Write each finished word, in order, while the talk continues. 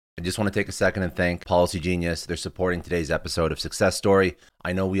I just want to take a second and thank Policy Genius. They're supporting today's episode of Success Story.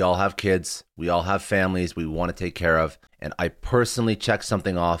 I know we all have kids, we all have families we want to take care of, and I personally checked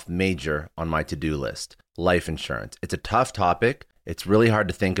something off major on my to-do list: life insurance. It's a tough topic. It's really hard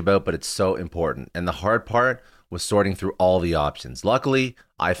to think about, but it's so important. And the hard part was sorting through all the options. Luckily,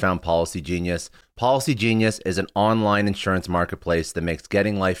 I found Policy Genius. Policy Genius is an online insurance marketplace that makes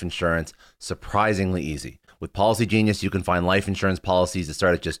getting life insurance surprisingly easy. With Policy Genius, you can find life insurance policies that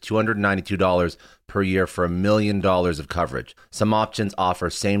start at just $292 per year for $1 million of coverage. Some options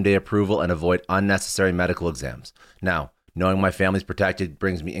offer same-day approval and avoid unnecessary medical exams. Now, knowing my family's protected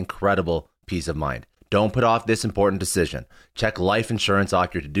brings me incredible peace of mind. Don't put off this important decision. Check life insurance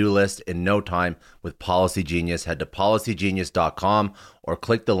off your to-do list in no time with Policy Genius. Head to policygenius.com or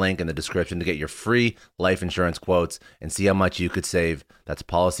click the link in the description to get your free life insurance quotes and see how much you could save. That's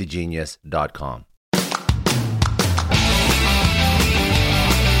policygenius.com.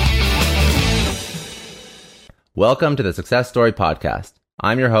 Welcome to the Success Story Podcast.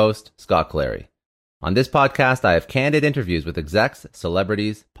 I'm your host, Scott Clary. On this podcast, I have candid interviews with execs,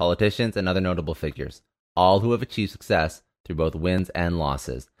 celebrities, politicians, and other notable figures, all who have achieved success through both wins and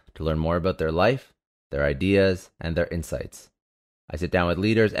losses, to learn more about their life, their ideas, and their insights. I sit down with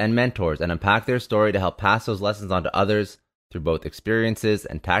leaders and mentors and unpack their story to help pass those lessons on to others through both experiences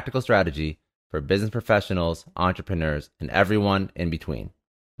and tactical strategy for business professionals, entrepreneurs, and everyone in between.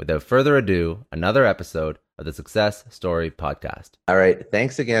 Without further ado, another episode of the Success Story Podcast. All right.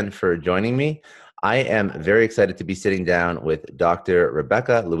 Thanks again for joining me. I am very excited to be sitting down with Dr.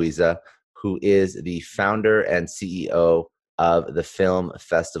 Rebekah Louisa, who is the founder and CEO of the Film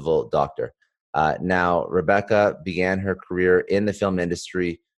Festival Doctor. Now, Rebekah began her career in the film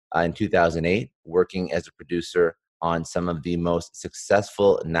industry in 2008, working as a producer on some of the most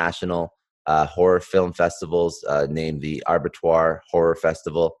successful national horror film festivals, named the Arbitraire Horror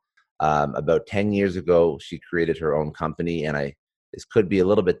Festival. About 10 years ago, she created her own company, and this could be a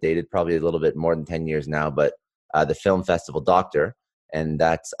little bit dated, probably a little bit more than 10 years now, but the Film Festival Doctor, and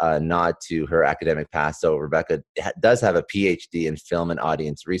that's a nod to her academic past. So Rebekah does have a PhD in film and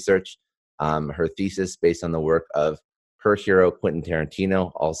audience research. Her thesis based on the work of her hero, Quentin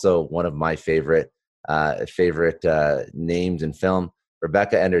Tarantino, also one of my favorite names in film.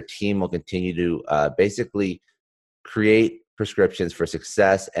 Rebekah and her team will continue to basically create prescriptions for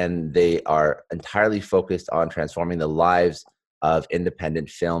success, and they are entirely focused on transforming the lives of independent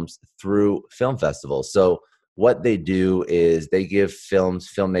films through film festivals. So what they do is they give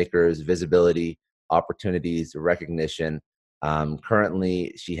filmmakers visibility, opportunities, recognition.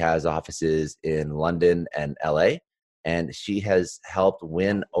 Currently, she has offices in London and LA, and she has helped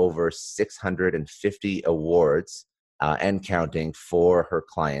win over 650 awards and counting for her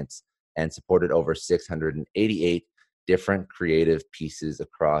clients, and supported over 688 different creative pieces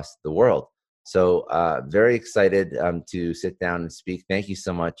across the world. So very excited to sit down and speak. Thank you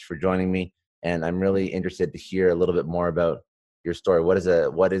so much for joining me. And I'm really interested to hear a little bit more about your story. What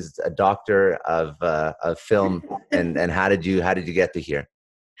is a doctor of film, and how did you get to here?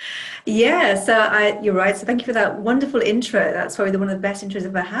 Yeah, you're right. So thank you for that wonderful intro. That's probably one of the best intros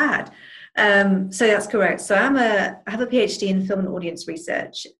I've ever had. So that's correct. So I have a PhD in film and audience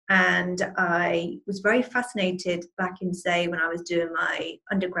research, and I was very fascinated back in, say, when I was doing my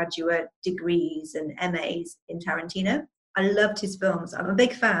undergraduate degrees and MAs in Tarantino. I loved his films. I'm a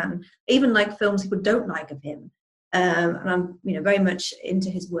big fan, even like films people don't like of him. And I'm, very much into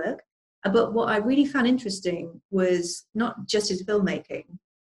his work. But what I really found interesting was not just his filmmaking,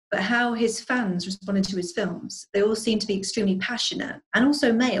 but how his fans responded to his films. They all seemed to be extremely passionate and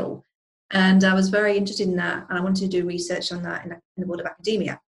also male. And I was very interested in that, and I wanted to do research on that in the world of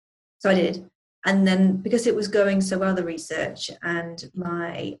academia. So I did. And then because it was going so well, the research, and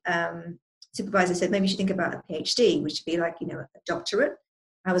my supervisor said, maybe you should think about a PhD, which would be like, a doctorate.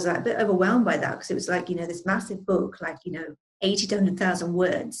 I was like a bit overwhelmed by that, because it was like, this massive book, like, 80 to 100,000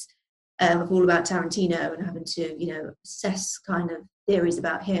 words of all about Tarantino, and having to, assess kind of theories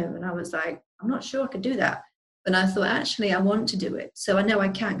about him. And I was like, I'm not sure I could do that. And I thought, actually, I want to do it. So I know I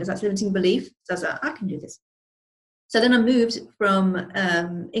can, because that's limiting belief. So I was like, I can do this. So then I moved from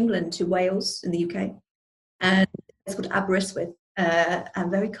England to Wales in the UK. And it's called Aberystwyth,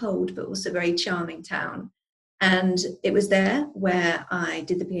 and very cold, but also very charming town. And it was there where I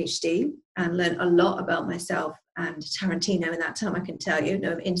did the PhD and learned a lot about myself and Tarantino in that time, I can tell you,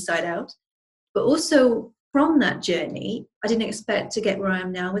 inside out. But also from that journey, I didn't expect to get where I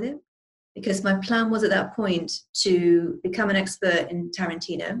am now with it, because my plan was at that point to become an expert in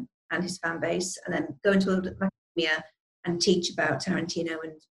Tarantino and his fan base, and then go into academia and teach about Tarantino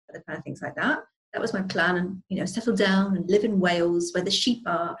and other kind of things like that. that was my plan, and settle down and live in Wales where the sheep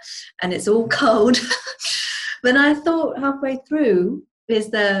are and it's all cold. Then I thought halfway through is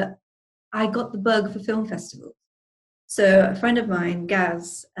that I got the bug for film festivals. So a friend of mine,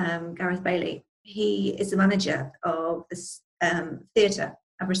 Gareth Bailey, he is the manager of this theatre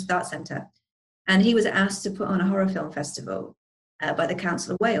at Bristol Arts Centre, and he was asked to put on a horror film festival by the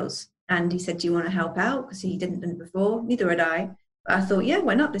Council of Wales. And he said, "Do you want to help out?" Because he didn't do it before. Neither had I. But I thought, yeah,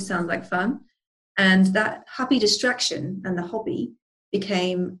 why not? This sounds like fun. And that happy distraction and the hobby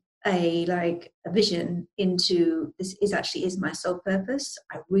became a vision into this is my sole purpose.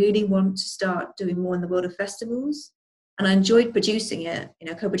 I really want to start doing more in the world of festivals. And I enjoyed producing it,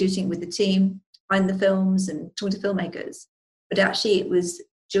 co-producing with the team, finding the films and talking to filmmakers. But actually it was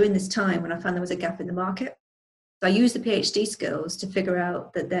during this time when I found there was a gap in the market. So I used the PhD skills to figure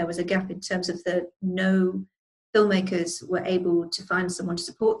out that there was a gap in terms of no filmmakers were able to find someone to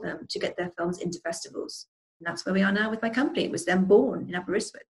support them to get their films into festivals. And that's where we are now with my company. It was then born in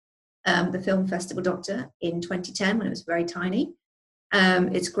Aberystwyth, the Film Festival Doctor, in 2010 when it was very tiny.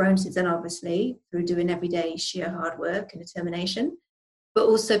 It's grown since then, obviously, through doing everyday sheer hard work and determination. But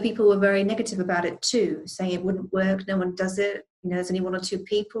also people were very negative about it too, saying it wouldn't work, no one does it. There's only 1 or 2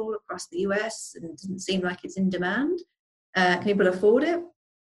 people across the US and it doesn't seem like it's in demand. Can people afford it?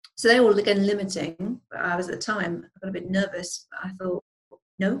 So they were again limiting. But I was at the time, I got a bit nervous. But I thought,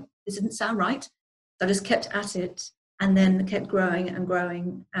 no, this didn't sound right. So I just kept at it and then kept growing and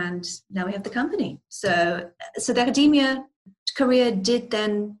growing. And now we have the company. So the academia career did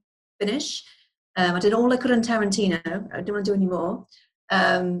then finish. I did all I could on Tarantino. I didn't want to do any more.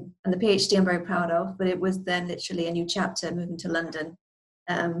 And the PhD I'm very proud of, but it was then literally a new chapter moving to London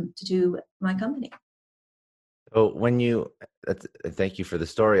to do my company. So thank you for the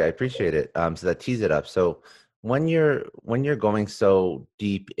story. I appreciate it. So that tees it up. So when you're going so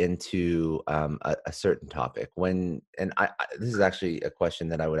deep into a certain topic, this is actually a question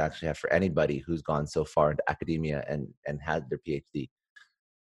that I would actually have for anybody who's gone so far into academia and had their PhD.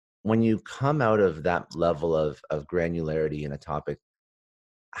 When you come out of that level of granularity in a topic,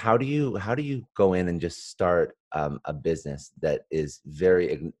 how do you go in and just start a business that is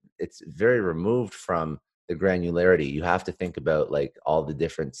very removed from the granularity? You have to think about like all the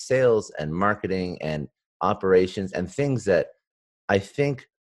different sales and marketing and operations and things that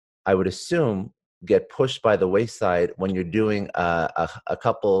I would assume get pushed by the wayside when you're doing a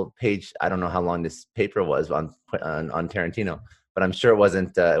couple page. I don't know how long this paper was on Tarantino, but I'm sure it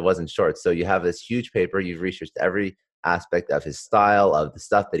wasn't short. So you have this huge paper. You've researched every aspect of his style, of the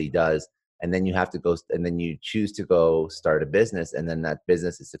stuff that he does, and then you have to go, and then you choose to go start a business, and then that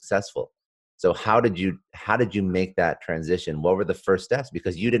business is successful. So how did you make that transition? What were the first steps?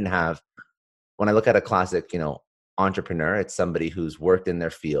 Because you didn't have. When I look at a classic, entrepreneur, it's somebody who's worked in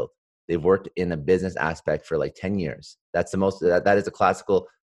their field. They've worked in a business aspect for like 10 years. That's that is a classical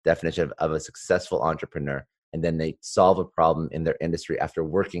definition of a successful entrepreneur. And then they solve a problem in their industry after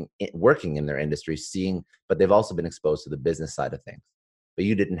working in their industry, but they've also been exposed to the business side of things. But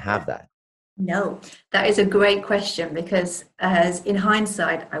you didn't have that. No, that is a great question, because as in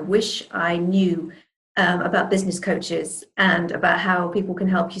hindsight, I wish I knew about business coaches and about how people can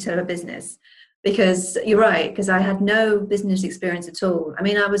help you set up a business. Because you're right, because I had no business experience at all. I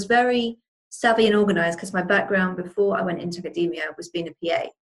mean, I was very savvy and organized because my background before I went into academia was being a PA.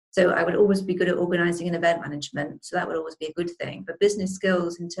 So I would always be good at organizing and event management. So that would always be a good thing. But business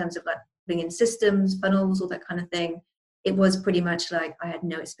skills in terms of like putting in systems, funnels, all that kind of thing, it was pretty much like I had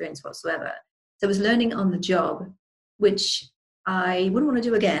no experience whatsoever. So it was learning on the job, which I wouldn't want to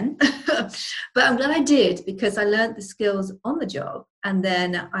do again. But I'm glad I did, because I learned the skills on the job. And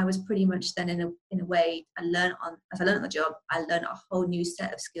then I was pretty much then in a way, as I learned on the job, I learned a whole new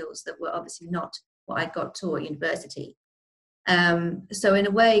set of skills that were obviously not what I got taught at university. So in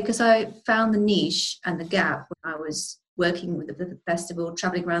a way, because I found the niche and the gap when I was working with the festival,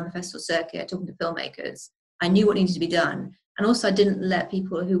 traveling around the festival circuit, talking to filmmakers, I knew what needed to be done. And also I didn't let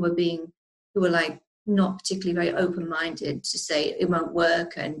people who were like not particularly very open-minded to say it won't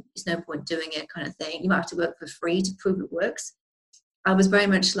work and there's no point doing it kind of thing. You might have to work for free to prove it works. I was very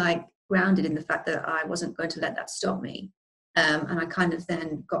much like grounded in the fact that I wasn't going to let that stop me. And I kind of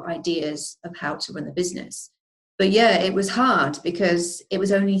then got ideas of how to run the business. But yeah, it was hard, because it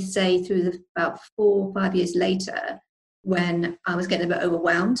was only, say, through about 4 or 5 years later when I was getting a bit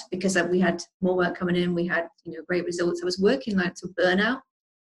overwhelmed, because we had more work coming in. We had, great results. I was working like to burnout.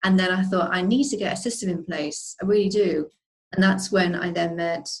 And then I thought, I need to get a system in place. I really do. And that's when I then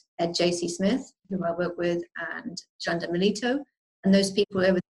met Ed J.C. Smith, who I work with, and Janda Melito. And those people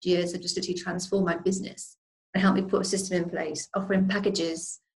over the years have just literally transformed my business and helped me put a system in place, offering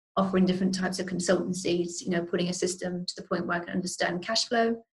packages offering different types of consultancies, putting a system to the point where I can understand cash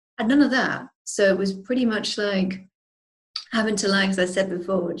flow. And none of that. So it was pretty much like having to, like, as I said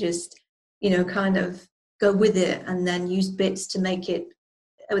before, just, kind of go with it and then use bits to make it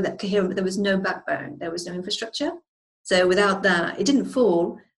coherent, but there was no backbone, there was no infrastructure. So without that, it didn't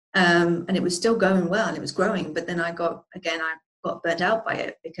fall, and it was still going well and it was growing. But then I got burnt out by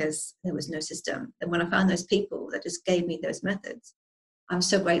it because there was no system. And when I found those people that just gave me those methods, I'm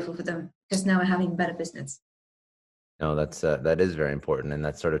so grateful for them because now I'm having better business. No, that is very important, and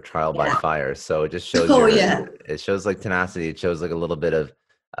that's sort of trial by fire. So it just shows it shows like tenacity. It shows like a little bit of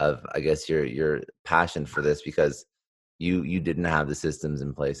I guess your passion for this, because you didn't have the systems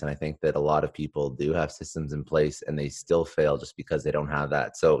in place. And I think that a lot of people do have systems in place and they still fail just because they don't have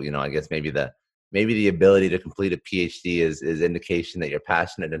that. So, I guess maybe the ability to complete a PhD is indication that you're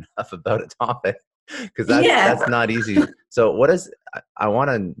passionate enough about a topic, because that's not easy. So I want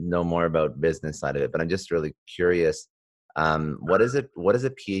to know more about business side of it, but I'm just really curious. What is a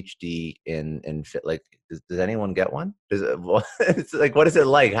PhD in like, does anyone get one? It's like, what is it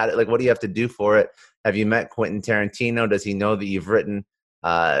like? What do you have to do for it? Have you met Quentin Tarantino? Does he know that you've written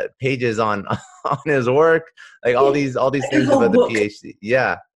pages on his work? Like all these things about the PhD.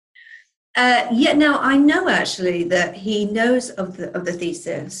 Yeah. Now I know actually that he knows of the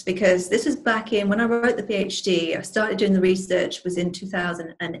thesis, because this was back in when I wrote the PhD. I started doing the research was in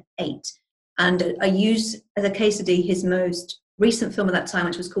 2008, and I used as a case study his most recent film at that time,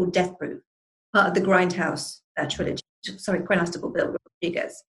 which was called Death Proof, part of the Grindhouse trilogy. Sorry, Quentin Bill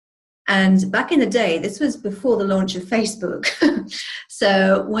Rodriguez. And back in the day, this was before the launch of Facebook.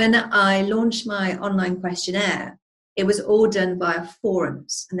 So when I launched my online questionnaire, it was all done via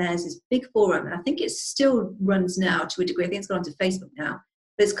forums. And there's this big forum, and I think it still runs now to a degree. I think it's gone onto Facebook now.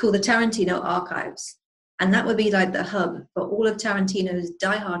 But it's called the Tarantino Archives. And that would be like the hub for all of Tarantino's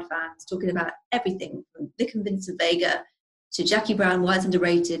diehard fans, talking about everything from Vic and Vincent Vega to Jackie Brown, why it's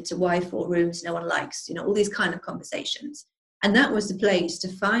underrated, to why 4 rooms no one likes, all these kind of conversations. And that was the place to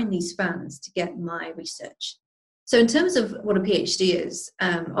find these fans to get my research. So in terms of what a PhD is,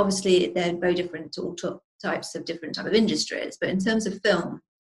 obviously they're very different to all types of different type of industries. But in terms of film,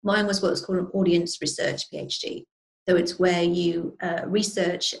 mine was what's called an audience research PhD. So it's where you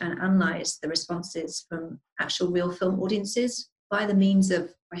research and analyze the responses from actual real film audiences by the means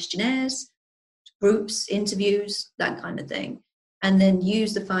of questionnaires, groups, interviews, that kind of thing. And then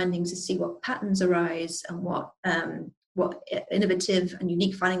use the findings to see what patterns arise and what innovative and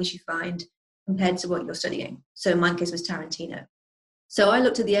unique findings you find compared to what you're studying. So in my case was Tarantino. So I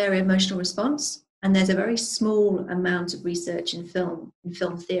looked at the area of emotional response, and there's a very small amount of research in film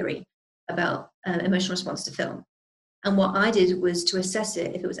theory about emotional response to film. And what I did was to assess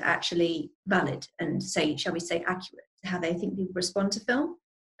it if it was actually valid and shall we say accurate to how they think people respond to film.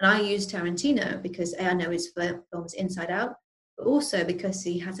 And I used Tarantino because I know his films inside out, but also because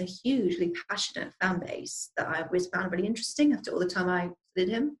he has a hugely passionate fan base that I always found really interesting after all the time I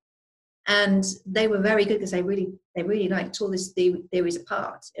studied him. And they were very good because they really like tore these theories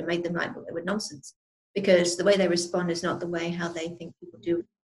apart. It made them like, well, they were nonsense, because the way they respond is not the way how they think people do.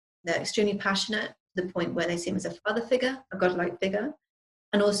 They're extremely passionate to the point where they see him as a father figure, a godlike figure,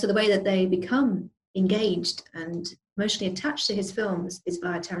 and also the way that they become engaged and emotionally attached to his films is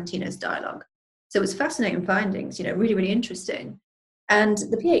via Tarantino's dialogue. So it's fascinating findings, really, really interesting. And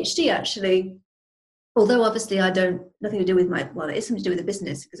the PhD actually, although obviously nothing to do with it is something to do with the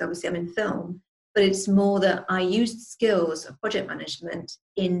business because obviously I'm in film, but it's more that I used skills of project management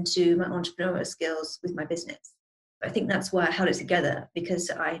into my entrepreneurial skills with my business. I think that's why I held it together,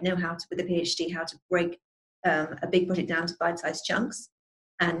 because I know with a PhD, how to break a big project down to bite-sized chunks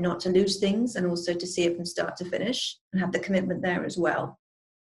and not to lose things, and also to see it from start to finish and have the commitment there as well.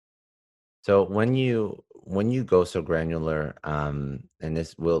 So when you go so granular, and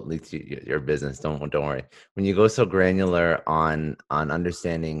this will lead to your business, don't worry. When you go so granular on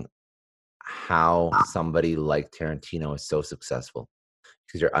understanding how somebody like Tarantino is so successful,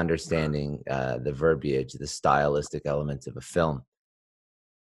 because you're understanding the verbiage, the stylistic elements of a film,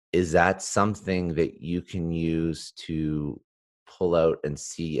 is that something that you can use to pull out and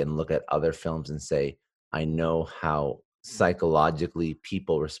see and look at other films and say, I know how psychologically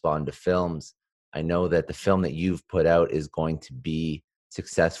people respond to films. I know that the film that you've put out is going to be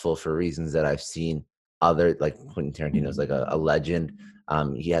successful for reasons that I've seen other, like Quentin Tarantino's like a legend.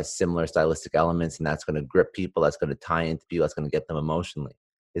 He has similar stylistic elements, and that's going to grip people. That's going to tie into people. That's going to get them emotionally.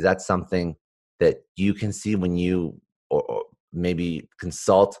 Is that something that you can see when you or maybe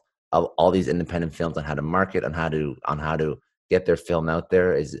consult all these independent films on how to market, on how to get their film out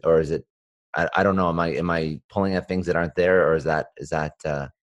there? Is it? I don't know. Am I pulling at things that aren't there, or is that?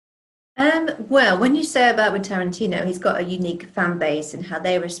 Well, when you say about with Tarantino, he's got a unique fan base and how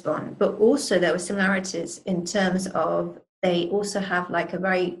they respond, but also there were similarities in terms of they also have like a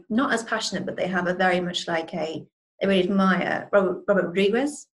very, not as passionate, but they have a very much like they really admire Robert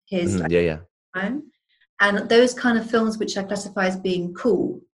Rodriguez, his Mhm. like Yeah, yeah. time, and those kind of films which I classify as being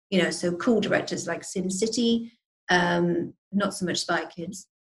cool, so cool directors like Sin City, not so much Spy Kids,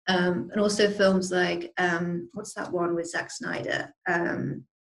 and also films like what's that one with Zack Snyder?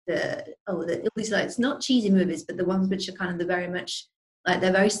 All these like it's not cheesy movies, but the ones which are kind of the very much like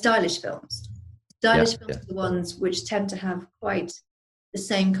they're very stylish films. Yeah, Stylish films yeah. are the ones which tend to have quite the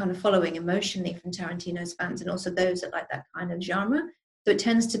same kind of following emotionally from Tarantino's fans, and also those that like that kind of genre. So it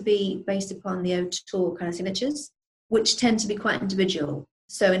tends to be based upon the auteur kind of signatures, which tend to be quite individual.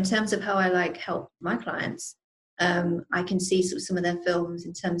 So in terms of how I like help my clients, I can see sort of some of their films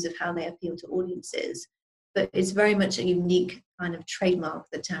in terms of how they appeal to audiences. But it's very much a unique kind of trademark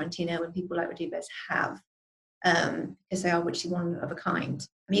that Tarantino and people like Rodriguez have, because they are literally one of a kind.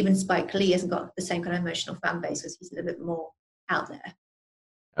 I mean, even Spike Lee hasn't got the same kind of emotional fan base because he's a little bit more out there.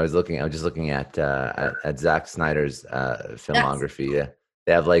 I was just looking at Zack Snyder's That's filmography. Yeah.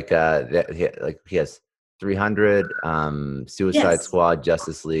 They have he has 300, Suicide yes, Squad,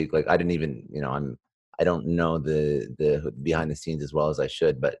 Justice League. Like I didn't even, I don't know the behind the scenes as well as I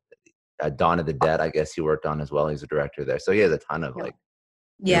should, but Dawn of the Dead, I guess he worked on as well. He's a director there. So he has a ton of yeah, like,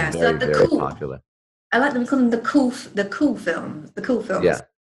 yeah. So very, like the very cool, popular. I like them call them the cool films. Yeah.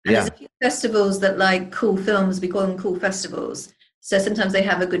 And there's a Yeah. few festivals that like cool films. We call them cool festivals. So sometimes they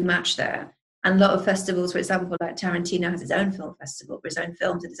have a good match there. And a lot of festivals, for example, like Tarantino has his own film festival for his own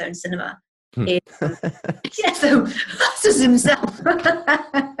films and his own cinema. Hmm. It, yeah, so that's just himself. But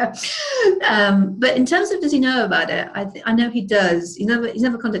in terms of does he know about it? I know he does. He's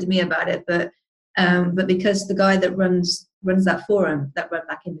never contacted me about it, but because the guy that runs that forum that ran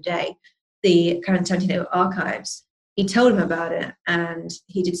back in the day, the current Tarantino archives, he told him about it, and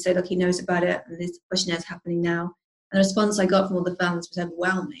he did say, look, he knows about it, and this questionnaire is happening now. And the response I got from all the fans was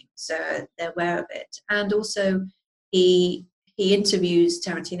overwhelming, so they're aware of it. And also, he interviews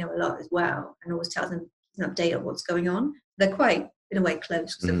Tarantino a lot as well, and always tells them an update of what's going on. They're quite, in a way,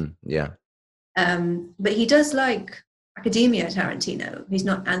 close. Yeah. But he does like academia, Tarantino. He's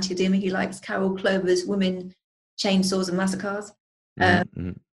not anti-academia. He likes Carol Clover's Women, Chainsaws, and Massacres. Hmm.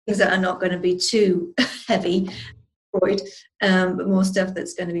 Hmm. Things that are not going to be too heavy, Freud, but more stuff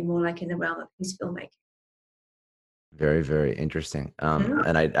that's going to be more like in the realm of his filmmaking. Very, very interesting. Mhm.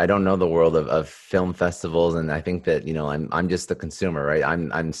 And I don't know the world of film festivals, and I think that I'm just the consumer, right?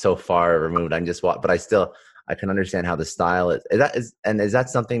 I'm so far removed. I'm just but I can understand how the style is that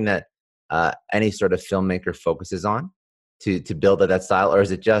something that any sort of filmmaker focuses on to build that style, or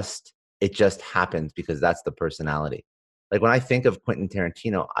is it just happens because that's the personality? Like when I think of Quentin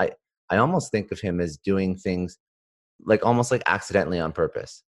Tarantino, I almost think of him as doing things like almost like accidentally on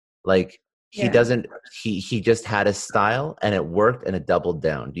purpose. Like he Yeah. doesn't he just had a style and it worked and it doubled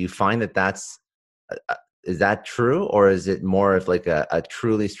down. Do you find that is that true, or is it more of like a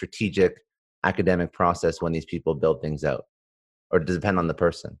truly strategic academic process when these people build things out, or does it depend on the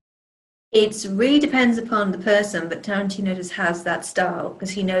person? It really depends upon the person, but Tarantino just has that style because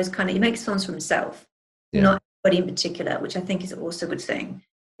he knows he makes films for himself, Yeah. not anybody in particular, which I think is also a good thing.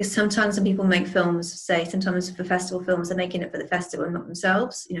 Because sometimes when people make films, say sometimes for festival films, they're making it for the festival and not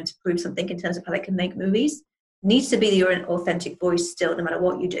themselves, to prove something in terms of how they can make movies. It needs to be your authentic voice still, no matter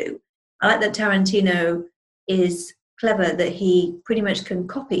what you do. I like that Tarantino is clever that he pretty much can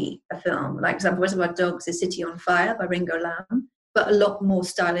copy a film. Like, for example, Reservoir Dogs is City on Fire by Ringo Lam, but a lot more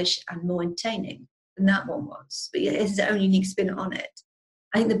stylish and more entertaining than that one was. But it has its own unique spin on it.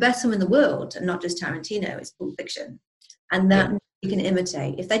 I think the best film in the world, and not just Tarantino, is Pulp Fiction. And Yeah. that you can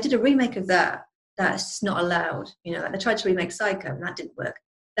imitate. If they did a remake of that, that's not allowed. Like they tried to remake Psycho and that didn't work.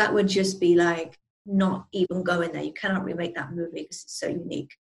 That would just be like not even going there. You cannot remake that movie because it's so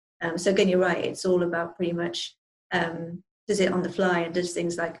unique. So again, you're right. It's all about pretty much does it on the fly and does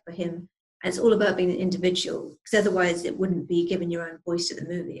things like for him. And it's all about being an individual because otherwise it wouldn't be giving your own voice to the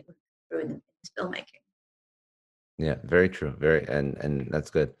movie. It would ruin its filmmaking. Yeah, very true. And that's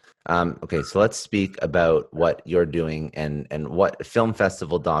good. Okay, so let's speak about what you're doing and what film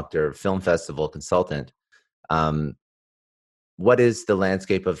festival doctor, film festival consultant. Um, what is the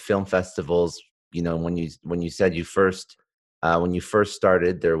landscape of film festivals? When you said when you first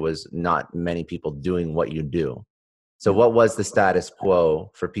started, there was not many people doing what you do. So No. what was the status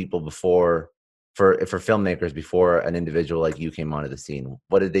quo for people for filmmakers before an individual like you came onto the scene?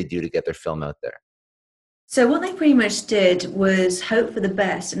 What did they do to get their film out there? So what they pretty much did was hope for the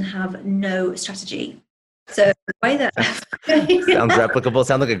best and have no strategy. So the way that Sounds replicable.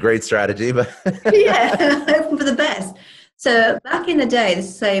 Sounds like a great strategy, but yeah, hoping for the best. So back in the day, this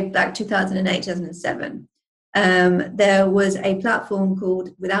is say back 2008, 2007, there was a platform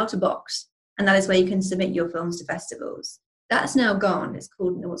called Without a Box, and that is where you can submit your films to festivals. That's now gone. It's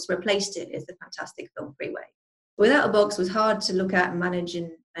called, what's replaced it is the Fantastic Film Freeway. Without a Box was hard to look at and manage,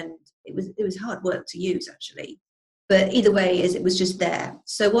 and it was hard work to use actually. But either way, is it was just there.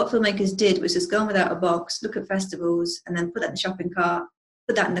 So what filmmakers did was just go on Without a Box, look at festivals, and then put that in the shopping cart,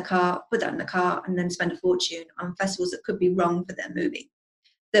 put that in the cart, put that in the cart, and then spend a fortune on festivals that could be wrong for their movie.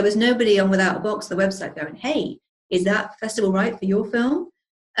 There was nobody on Without a Box, the website, going, hey, is that festival right for your film?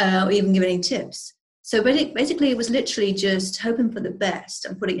 Or even give any tips. So basically, it was literally just hoping for the best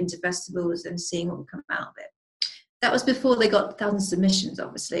and putting it into festivals and seeing what would come out of it. That was before they got 1,000 submissions,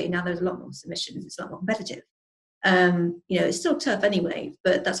 obviously. Now there's a lot more submissions. It's a lot more competitive. It's still tough anyway,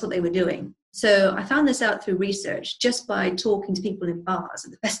 but that's what they were doing. So I found this out through research, just by talking to people in bars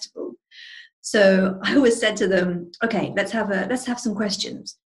at the festival. So I always said to them, okay, let's have some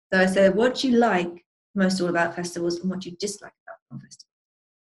questions. So I said, what do you like most all about festivals, and what do you dislike about film festivals?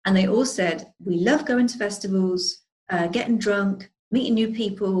 And they all said, we love going to festivals, getting drunk, meeting new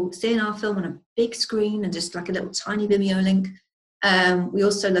people, seeing our film on a big screen and just like a little tiny Vimeo link. We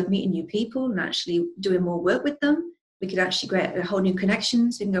also love meeting new people and actually doing more work with them. We could actually create a whole new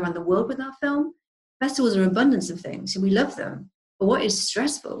connections. We can go around the world with our film. Festivals are an abundance of things, so we love them. But what is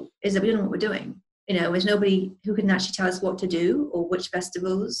stressful is that we don't know what we're doing. There's nobody who can actually tell us what to do or which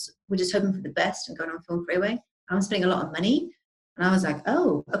festivals. We're just hoping for the best and going on Film Freeway. I'm spending a lot of money. And I was like,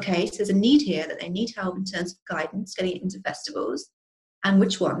 oh, okay, so there's a need here that they need help in terms of guidance, getting it into festivals and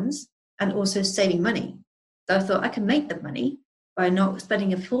which ones, and also saving money. So I thought I can make the money by not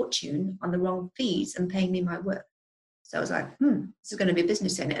spending a fortune on the wrong fees and paying me my work. So I was like, this is going to be a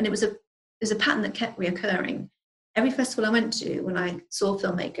business in it. And it was a pattern that kept reoccurring. Every festival I went to, when I saw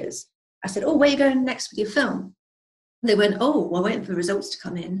filmmakers, I said, oh, where are you going next with your film? They went, oh, we're waiting for results to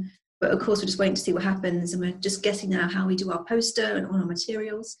come in. But of course, we're just waiting to see what happens. And we're just guessing now how we do our poster and all our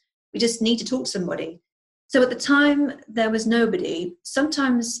materials. We just need to talk to somebody. So at the time, there was nobody.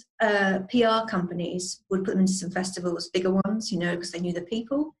 Sometimes PR companies would put them into some festivals, bigger ones, because they knew the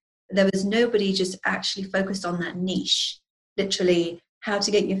people. But there was nobody just actually focused on that niche, literally how to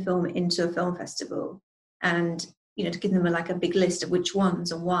get your film into a film festival. And, to give them a big list of which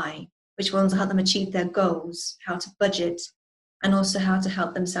ones and why, which ones will help them achieve their goals, how to budget, and also how to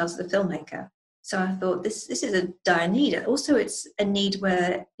help themselves as a filmmaker. So I thought this is a dire need. Also, it's a need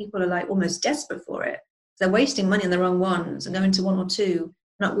where people are almost desperate for it. They're wasting money on the wrong ones and going to one or two,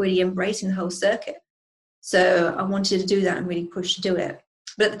 not really embracing the whole circuit. So I wanted to do that and really push to do it.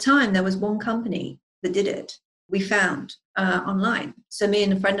 But at the time, there was one company that did it. We found online. So me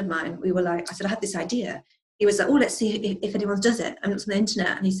and a friend of mine, we were I said, I have this idea. He was like, oh, let's see if anyone does it. And it's on the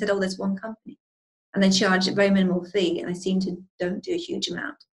internet. And he said, oh, there's one company. And they charge a very minimal fee. And they seem to don't do a huge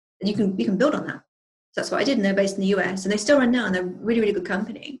amount. And you can build on that. So that's what I did. And they're based in the US. And they still run now. And they're a really, really good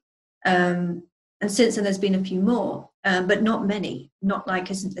company. And since then, there's been a few more, but not many.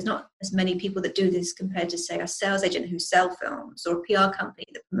 There's not as many people that do this compared to, say, a sales agent who sell films or a PR company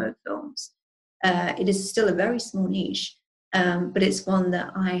that promote films. It is still a very small niche, but it's one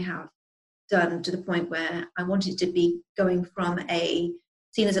that I have done to the point where I wanted to be going from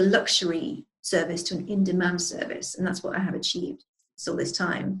seen as a luxury service to an in-demand service. And that's what I have achieved all this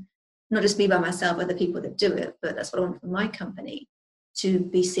time. Not just me by myself, other people that do it, but that's what I want from my company, to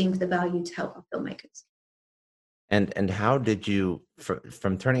be seen for the value to help our filmmakers. And how did you,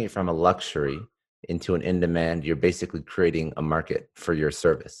 from turning it from a luxury into an in-demand, you're basically creating a market for your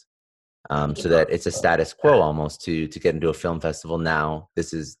service, so that it's a status quo almost to get into a film festival. Now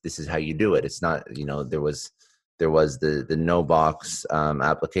this is how you do it. It's not, there was the no box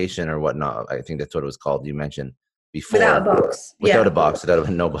application or whatnot. I think that's what it was called. You mentioned before. Without a box. Without a box. Without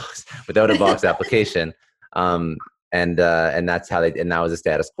a no box. Without a box application. And that's how and now is the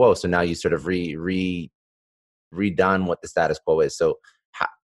status quo. So now you sort of redone what the status quo is. So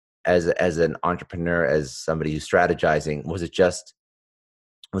as an entrepreneur, as somebody who's strategizing,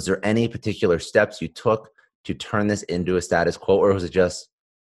 was there any particular steps you took to turn this into a status quo, or was it just,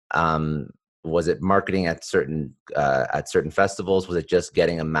 was it marketing at certain festivals? Was it just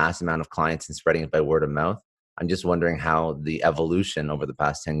getting a mass amount of clients and spreading it by word of mouth? I'm just wondering how the evolution over the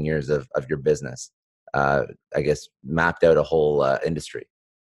past 10 years of your business, I guess, mapped out a whole industry.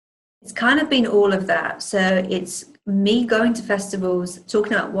 It's kind of been all of that. So it's me going to festivals,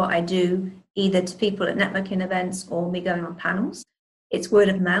 talking about what I do, either to people at networking events or me going on panels. It's word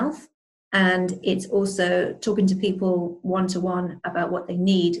of mouth. And it's also talking to people one-to-one about what they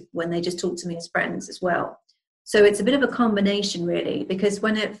need when they just talk to me as friends as well. So it's a bit of a combination, really, because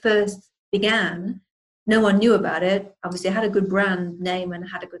when it first began, no one knew about it. Obviously, I had a good brand name and I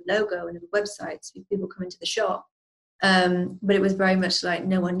had a good logo and a good website, so people come into the shop. But it was very much like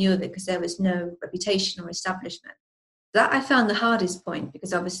no one knew of it because there was no reputation or establishment. That I found the hardest point,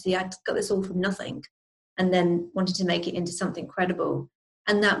 because obviously I got this all from nothing and then wanted to make it into something credible.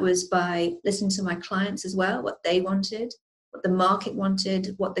 And that was by listening to my clients as well, what they wanted, what the market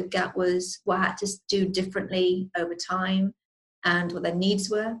wanted, what the gap was, what I had to do differently over time, and what their needs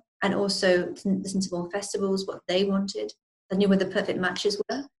were. And also listen to more festivals, what they wanted. I knew where the perfect matches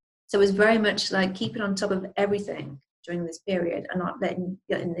were. So it was very much like keeping on top of everything during this period and not letting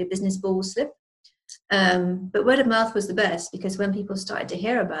the business ball slip. But word of mouth was the best, because when people started to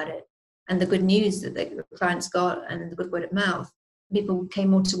hear about it and the good news that the clients got and the good word of mouth, people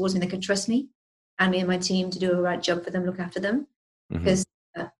came more towards me. They could trust me and me and my team to do a right job for them, look after them, because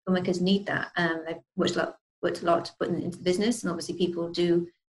filmmakers need that. They've worked a lot to put into the business, and obviously people do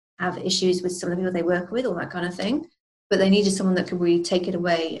have issues with some of the people they work with, all that kind of thing. But they needed someone that could really take it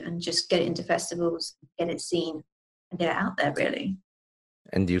away and just get it into festivals, get it seen, and get it out there, really.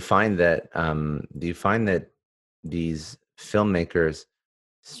 And do you find that these filmmakers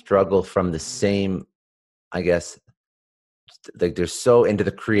struggle from the same, I guess, like they're so into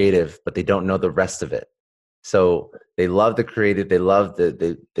the creative, but they don't know the rest of it. So they love the creative, they love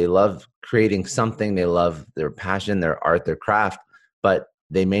they love creating something, they love their passion, their art, their craft, but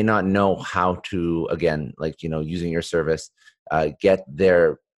they may not know how to, again, like, using your service, get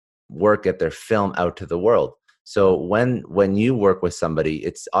their work, get their film out to the world. So when you work with somebody,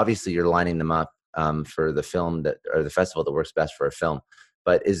 it's obviously you're lining them up for the film or the festival that works best for a film.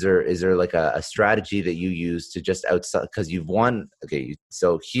 But is there like a strategy that you use to just outside, because you've won? Okay,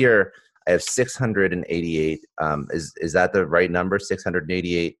 so here I have 688. Is that the right number?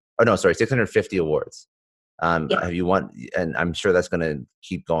 688? Oh no, sorry, 650 awards. Yeah. Have you won? And I'm sure that's going to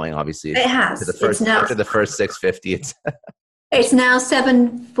keep going. Obviously, It has. After the first 650, it's now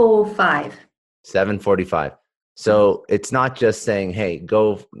 745. 745. So it's not just saying, hey,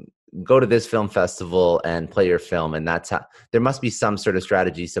 go to this film festival and play your film. And that's how, there must be some sort of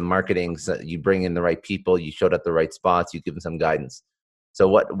strategy, some marketing. So you bring in the right people, you showed at the right spots, you give them some guidance. So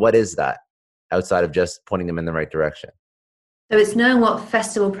what is that outside of just pointing them in the right direction? So it's knowing what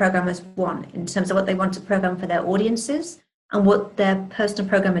festival programmers want in terms of what they want to program for their audiences and what their personal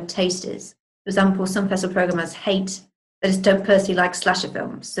programmer taste is. For example, some festival programmers they just don't personally like slasher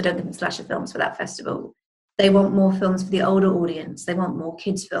films, so don't give them slasher films for that festival. They want more films for the older audience. They want more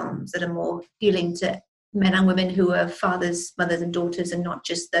kids' films that are more appealing to men and women who are fathers, mothers, and daughters, and not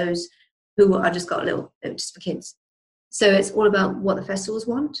just those who are just for kids. So it's all about what the festivals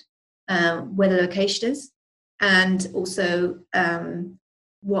want, where the location is, and also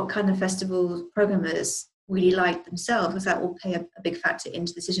what kind of festival programmers really like themselves, because that will play a big factor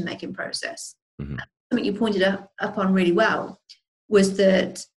into the decision-making process. Mm-hmm. Something you pointed up on really well was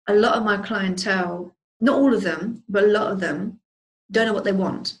that a lot of my clientele, not all of them, but a lot of them, don't know what they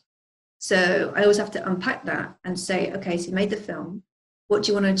want. So I always have to unpack that and say, okay, so you made the film. What do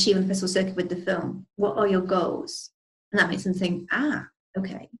you want to achieve on the festival circuit with the film? What are your goals? And that makes them think,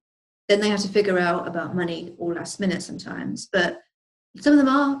 okay. Then they have to figure out about money all last minute sometimes. But some of them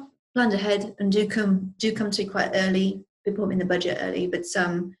are planned ahead and do come to quite early. People put them in the budget early, but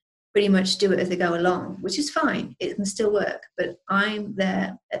some pretty much do it as they go along, which is fine. It can still work. But I'm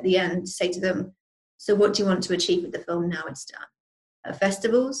there at the end to say to them, so what do you want to achieve with the film now it's done?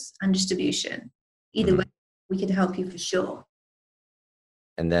 Festivals and distribution. Either way, we can help you for sure.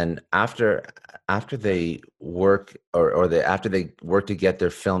 And then after they work after they work to get their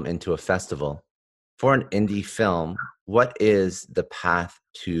film into a festival, for an indie film, what is the path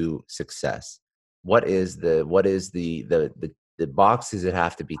to success? What is the boxes that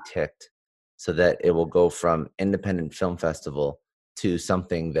have to be ticked so that it will go from independent film festival to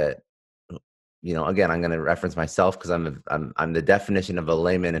something that, again, I'm going to reference myself because I'm the definition of a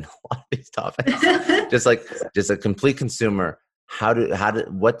layman in a lot of these topics. just a complete consumer.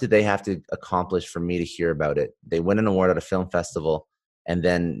 What do they have to accomplish for me to hear about it? They win an award at a film festival, and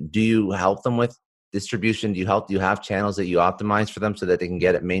then do you help them with distribution? Do you have channels that you optimize for them so that they can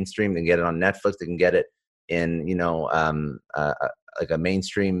get it mainstream, they can get it on Netflix, they can get it in like a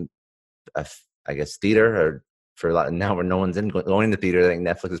mainstream, I guess, theater, or for a lot now where no one's going in the theater. I think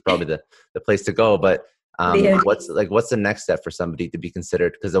Netflix is probably the place to go. But what's the next step for somebody to be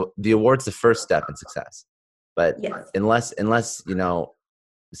considered? Because the award's the first step in success. But yes, unless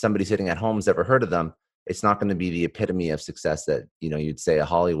somebody sitting at home has ever heard of them, it's not going to be the epitome of success that, you'd say a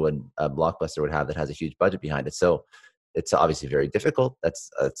Hollywood blockbuster would have that has a huge budget behind it. So it's obviously very difficult.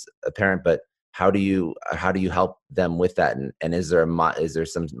 That's apparent, but how do you help them with that? And is there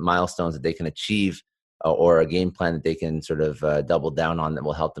some milestones that they can achieve, or a game plan that they can sort of double down on that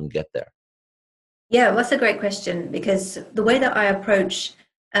will help them get there? Yeah, well, that's a great question, because the way that I approach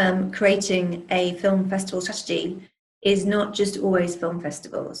creating a film festival strategy is not just always film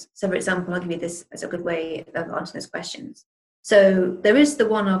festivals. So, for example, I'll give you this as a good way of answering those questions. So there is the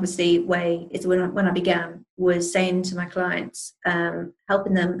one, obviously, way is when I began was saying to my clients,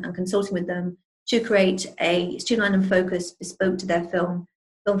 helping them and consulting with them to create a streamlined and focused, bespoke to their film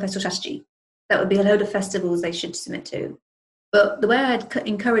festival strategy. That would be a load of festivals they should submit to. But the way I'd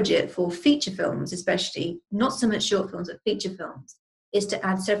encourage it for feature films, especially, not so much short films, but feature films, is to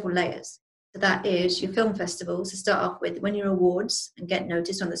add several layers. So that is your film festivals to start off with, win your awards and get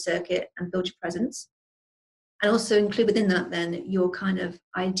noticed on the circuit and build your presence. And also include within that then your kind of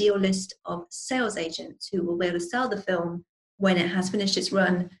ideal list of sales agents who will be able to sell the film when it has finished its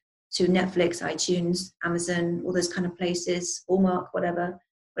run to Netflix, iTunes, Amazon, all those kind of places, Hallmark, whatever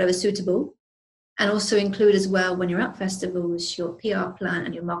suitable. And also include as well, when you're at festivals, your PR plan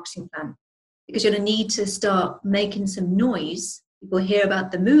and your marketing plan. Because you're going to need to start making some noise. People hear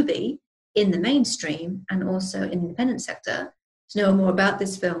about the movie in the mainstream and also in the independent sector to know more about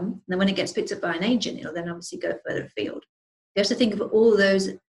this film. And then when it gets picked up by an agent, it'll then obviously go further afield. You have to think of all those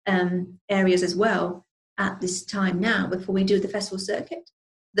areas as well at this time now, before we do the festival circuit,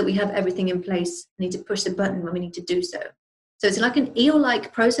 that we have everything in place. We need to push the button when we need to do so. So it's like an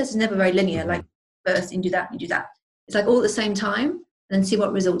eel-like process. It's never very linear, like first you do that, you do that. It's like all at the same time, and then see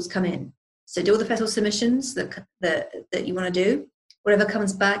what results come in. So do all the festival submissions that you want to do. Whatever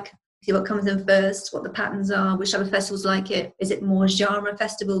comes back, see what comes in first, what the patterns are, which type of festivals like it. Is it more genre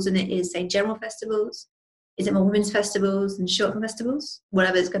festivals than it is, say, general festivals? Is it more women's festivals and short film festivals?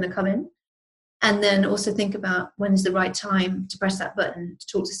 Whatever is going to come in. And then also think about when is the right time to press that button, to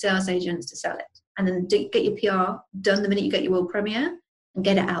talk to sales agents to sell it. And then get your PR done the minute you get your world premiere and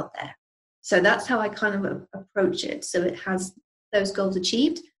get it out there. So that's how I kind of approach it. So it has those goals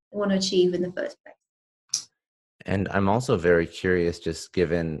achieved I want to achieve in the first place. And I'm also very curious, just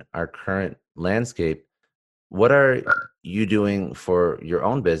given our current landscape, what are you doing for your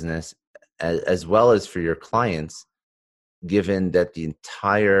own business as well as for your clients, given that the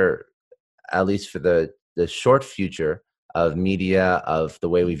entire, at least for the short future of media, of the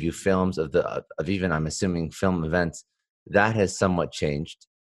way we view films, of even, I'm assuming, film events, that has somewhat changed.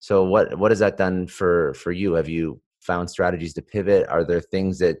 So what has that done for you? Have you found strategies to pivot? Are there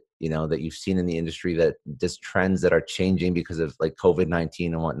things that that you've seen in the industry, that just trends that are changing because of like COVID-19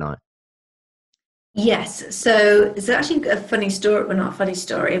 and whatnot? Yes. So it's actually a funny story, well, not a funny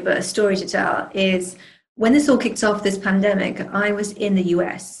story, but a story to tell is when this all kicked off, this pandemic, I was in the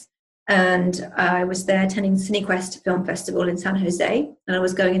US and I was there attending CineQuest Film Festival in San Jose, and I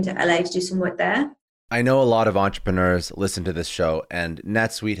was going into LA to do some work there. I know a lot of entrepreneurs listen to this show, and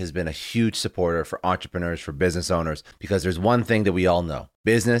NetSuite has been a huge supporter for entrepreneurs, for business owners, because there's one thing that we all know.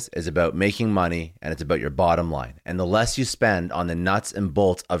 Business is about making money, and it's about your bottom line. And the less you spend on the nuts and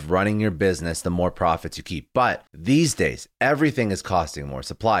bolts of running your business, the more profits you keep. But these days, everything is costing more.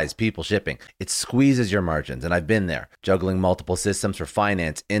 Supplies, people, shipping. It squeezes your margins, and I've been there, juggling multiple systems for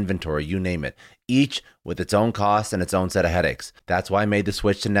finance, inventory, you name it, each with its own costs and its own set of headaches. That's why I made the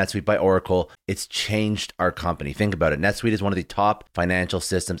switch to NetSuite by Oracle. It's changed our company. Think about it. NetSuite is one of the top financial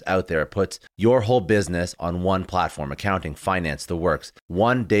systems out there. It puts your whole business on one platform: accounting, finance, the works.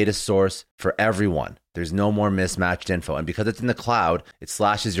 One data source for everyone. There's no more mismatched info. And because it's in the cloud, it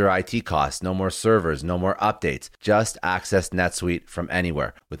slashes your IT costs. No more servers, no more updates. Just access NetSuite from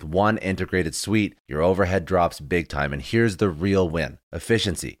anywhere. With one integrated suite, your overhead drops big time. And here's the real win: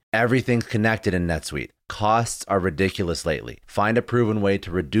 efficiency. Everything's connected in NetSuite. Costs are ridiculous lately. Find a proven way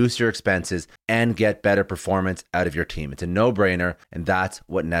to reduce your expenses and get better performance out of your team. It's a no-brainer, and that's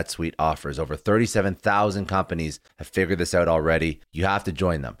what NetSuite offers. Over 37,000 companies have figured this out already. You have to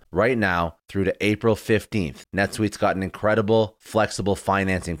join them. Right now, through to April 15th, NetSuite's got an incredible, flexible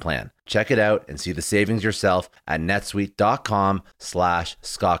financing plan. Check it out and see the savings yourself at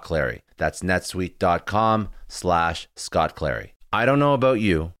netsuite.com/Scott Clary. That's netsuite.com/Scott Clary. I don't know about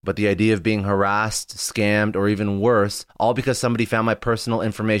you, but the idea of being harassed, scammed, or even worse, all because somebody found my personal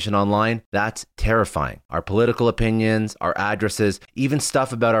information online, that's terrifying. Our political opinions, our addresses, even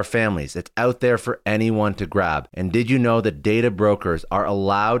stuff about our families, it's out there for anyone to grab. And did you know that data brokers are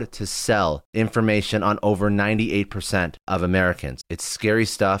allowed to sell information on over 98% of Americans? It's scary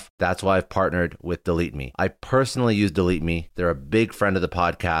stuff. That's why I've partnered with Delete Me. I personally use Delete Me. They're a big friend of the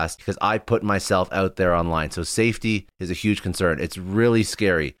podcast because I put myself out there online. So safety is a huge concern. It's really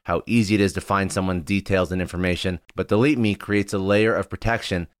scary how easy it is to find someone's details and information, but Delete Me creates a layer of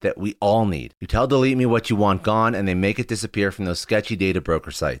protection that we all need. You tell Delete Me what you want gone, and they make it disappear from those sketchy data broker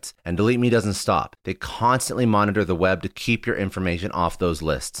sites. And Delete Me doesn't stop. They constantly monitor the web to keep your information off those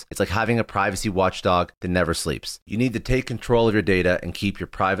lists. It's like having a privacy watchdog that never sleeps. You need to take control of your data and keep your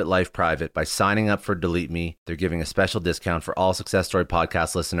private life private by signing up for Delete Me. They're giving a special discount for all Success Story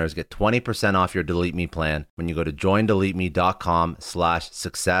podcast listeners. Get 20% off your Delete Me plan when you go to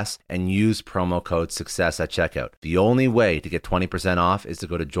joindeleteme.com/success and use promo code success at checkout. The only way to get 20% off is to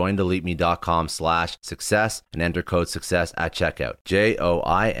go to joindeleteme.com/success and enter code success at checkout.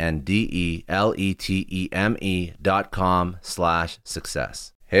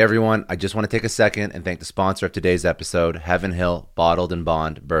 joindeleteme.com/success. Hey everyone, I just want to take a second and thank the sponsor of today's episode, Heaven Hill Bottled and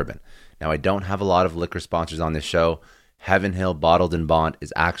Bond Bourbon. Now, I don't have a lot of liquor sponsors on this show. Heaven Hill Bottled and Bond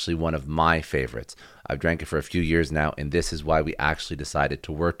is actually one of my favorites. I've drank it for a few years now, and this is why we actually decided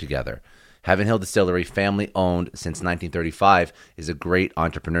to work together. Heaven Hill Distillery, family owned since 1935, is a great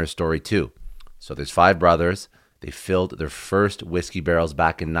entrepreneur story too. So there's 5 brothers. They filled their first whiskey barrels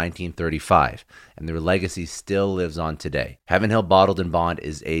back in 1935, and their legacy still lives on today. Heaven Hill Bottled and Bond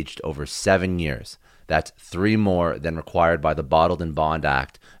is aged over 7 years. That's 3 more than required by the Bottled and Bond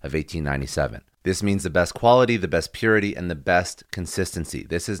Act of 1897. This means the best quality, the best purity, and the best consistency.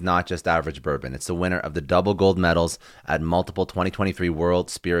 This is not just average bourbon. It's the winner of the double gold medals at multiple 2023 World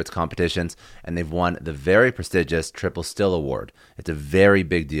Spirits competitions, and they've won the very prestigious Triple Still Award. It's a very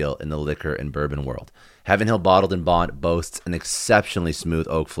big deal in the liquor and bourbon world. Heaven Hill Bottled and Bond boasts an exceptionally smooth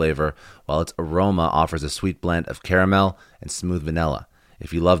oak flavor, while its aroma offers a sweet blend of caramel and smooth vanilla.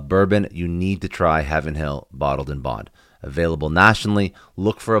 If you love bourbon, you need to try Heaven Hill Bottled and Bond. Available nationally,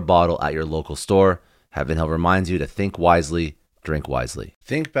 look for a bottle at your local store. Heaven Hill reminds you to think wisely, drink wisely.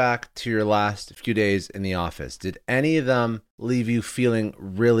 Think back to your last few days in the office. Did any of them leave you feeling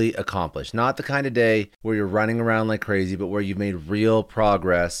really accomplished? Not the kind of day where you're running around like crazy, but where you've made real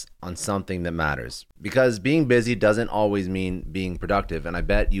progress on something that matters. Because being busy doesn't always mean being productive, and I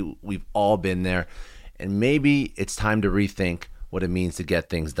bet we've all been there. And maybe it's time to rethink what it means to get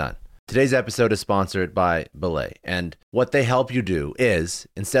things done. Today's episode is sponsored by Belay, and what they help you do is,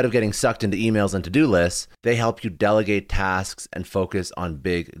 instead of getting sucked into emails and to-do lists, they help you delegate tasks and focus on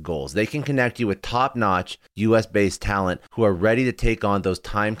big goals. They can connect you with top-notch US-based talent who are ready to take on those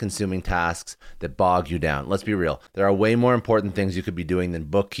time-consuming tasks that bog you down. Let's be real. There are way more important things you could be doing than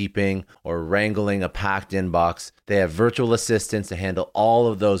bookkeeping or wrangling a packed inbox. They have virtual assistants to handle all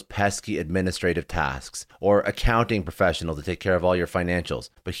of those pesky administrative tasks, or accounting professional to take care of all your financials.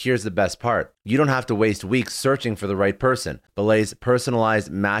 But here's the best part. You don't have to waste weeks searching for the right person. Belay's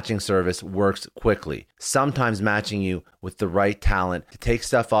personalized matching service works quickly, sometimes matching you with the right talent to take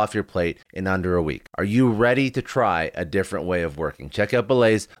stuff off your plate in under a week. Are you ready to try a different way of working? Check out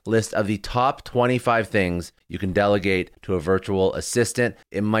Belay's list of the top 25 things you can delegate to a virtual assistant.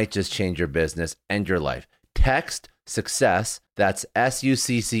 It might just change your business and your life. Text SUCCESS, that's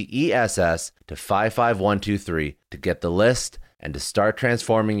SUCCESS, to 55123 to get the list and to start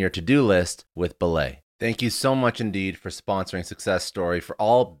transforming your to-do list with Belay. Thank you so much, Indeed, for sponsoring Success Story. For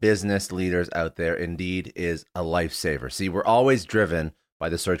all business leaders out there, Indeed is a lifesaver. See, we're always driven by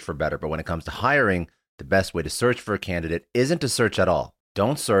the search for better, but when it comes to hiring, the best way to search for a candidate isn't to search at all.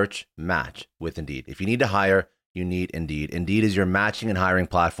 Don't search, match with Indeed. If you need to hire, you need Indeed. Indeed is your matching and hiring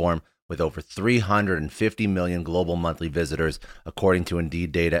platform with over 350 million global monthly visitors, according to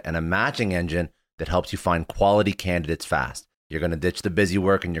Indeed data, and a matching engine that helps you find quality candidates fast. You're going to ditch the busy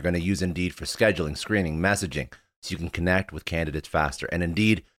work and you're going to use Indeed for scheduling, screening, messaging, so you can connect with candidates faster. And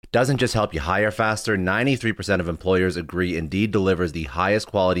Indeed doesn't just help you hire faster. 93% of employers agree Indeed delivers the highest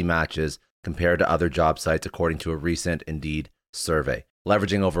quality matches compared to other job sites, according to a recent Indeed survey.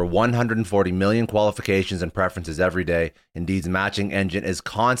 Leveraging over 140 million qualifications and preferences every day, Indeed's matching engine is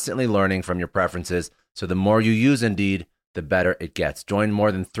constantly learning from your preferences, so the more you use Indeed, the better it gets. Join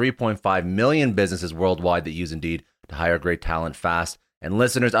more than 3.5 million businesses worldwide that use Indeed to hire great talent fast. And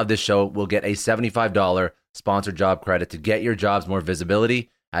listeners of this show will get a $75 sponsored job credit to get your jobs more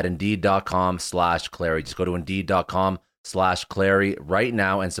visibility at Indeed.com/Clary. Just go to Indeed.com/Clary right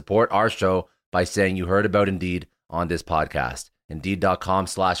now and support our show by saying you heard about Indeed on this podcast.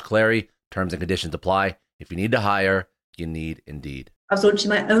 Indeed.com/Clary. Terms and conditions apply. If you need to hire, you need Indeed. I was launching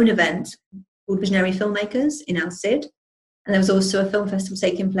my own event called Visionary Filmmakers in Al Cid. And there was also a film festival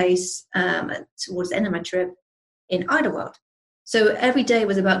taking place towards the end of my trip in Idlewild. So every day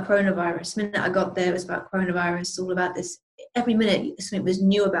was about coronavirus. The minute I got there, it was about coronavirus, all about this. Every minute, something was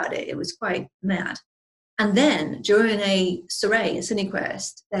new about it. It was quite mad. And then during a soiree at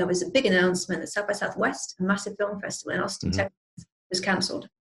CineQuest, there was a big announcement that South by Southwest, a massive film festival in Austin, Texas, was cancelled.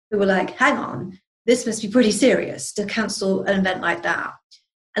 We were like, hang on, this must be pretty serious to cancel an event like that.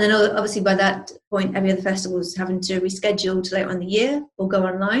 And then obviously by that point, every other festival was having to reschedule to later on in the year or go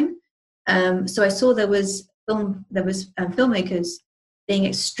online. So I saw there was filmmakers being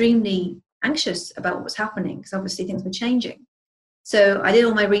extremely anxious about what was happening because obviously things were changing. So I did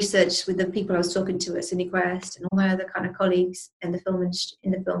all my research with the people I was talking to at CineQuest and all my other kind of colleagues in the film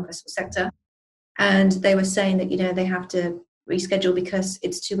festival sector, and they were saying that they have to reschedule because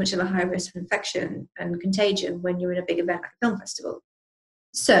it's too much of a high risk of infection and contagion when you're in a big event like a film festival.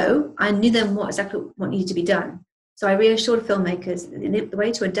 So I knew then exactly what needed to be done. So I reassured filmmakers that the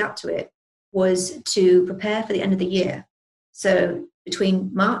way to adapt to it was to prepare for the end of the year. So between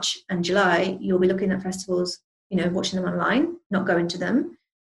March and July, you'll be looking at festivals, watching them online, not going to them.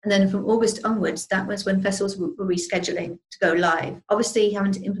 And then from August onwards, that was when festivals were rescheduling to go live. Obviously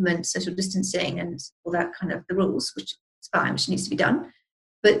having to implement social distancing and all that kind of the rules, which is fine, which needs to be done.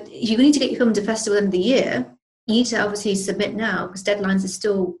 But if you need to get your film to festival end of the year, you need to obviously submit now because deadlines are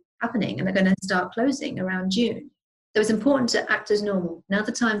still happening and they're going to start closing around June. So it's important to act as normal. Now's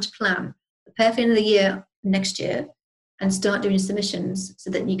the time to plan. Prepare for the end of the year next year and start doing submissions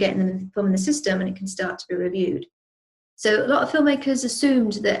so that you get the film in the system and it can start to be reviewed. So a lot of filmmakers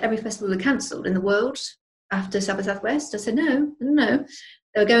assumed that every festival was cancelled in the world after South by Southwest. I said, no.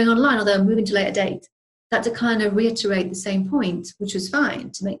 They were going online or they were moving to a later date. That to kind of reiterate the same point, which was fine,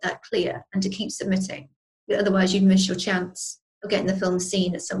 to make that clear and to keep submitting. Otherwise, you'd miss your chance of getting the film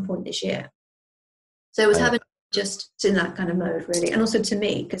seen at some point this year. So it was having just in that kind of mode, really. And also to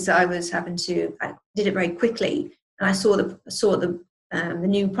me, because I did it very quickly and I saw the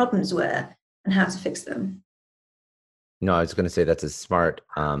new problems were and how to fix them. No, I was going to say that's a smart.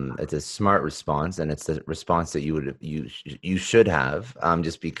 It's a smart response, and it's the response that you should have.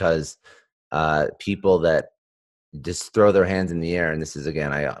 Just because people that just throw their hands in the air, and this is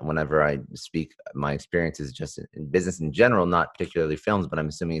again, whenever I speak, my experience is just in business in general, not particularly films, but I'm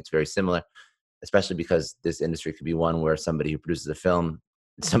assuming it's very similar, especially because this industry could be one where somebody who produces a film,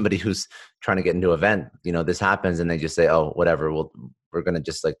 somebody who's trying to get into an event, this happens, and they just say, oh, whatever, we're going to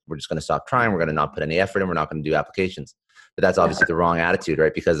just going to stop trying. We're going to not put any effort in. We're not going to do applications. But that's obviously the wrong attitude,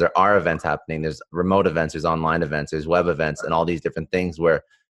 right? Because there are events happening. There's remote events, there's online events, there's web events, and all these different things where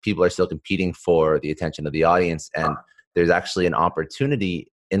people are still competing for the attention of the audience. And there's actually an opportunity,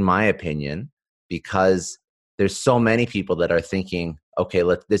 in my opinion, because there's so many people that are thinking, okay,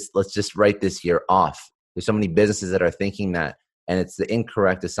 let's just write this year off. There's so many businesses that are thinking that, and it's the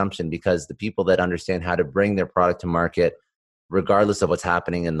incorrect assumption, because the people that understand how to bring their product to market, regardless of what's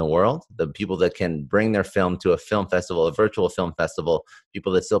happening in the world, the people that can bring their film to a film festival, a virtual film festival,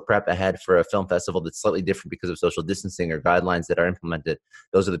 people that still prep ahead for a film festival that's slightly different because of social distancing or guidelines that are implemented,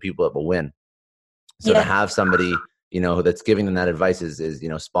 those are the people that will win. So to have somebody, that's giving them that advice is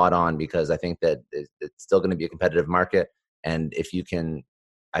spot on, because I think that it's still going to be a competitive market. And if you can,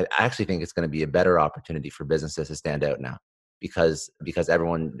 I actually think it's going to be a better opportunity for businesses to stand out now, because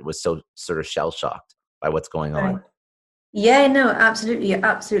everyone was so sort of shell-shocked by what's going on. Yeah, no, absolutely. You're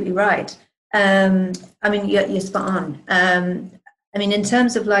absolutely right. You're spot on. In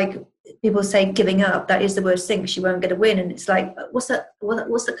terms of people say giving up, that is the worst thing because you won't get a win. And it's like, what's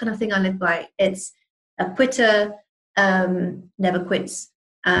the kind of thing I live by? It's a quitter never quits,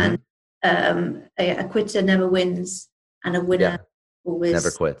 and a quitter never wins, and a winner always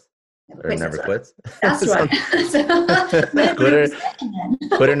never quits. Never quits. That's right.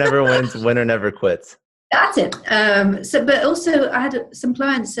 Quitter never wins. Winner never quits. That's it. But also I had some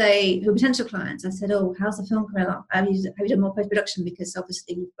clients who were potential clients. I said, oh, how's the film coming along? Have you done more post-production? Because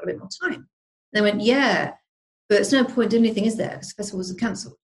obviously you've got a bit more time. And they went, yeah, but there's no point doing anything, is there? Because the festival was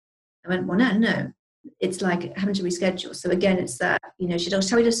cancelled. I went, well, no. It's like having to reschedule. So again, it's that, should always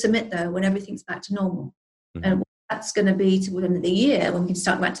tell you to submit though when everything's back to normal. Mm-hmm. And that's going to be toward the end of the year when we can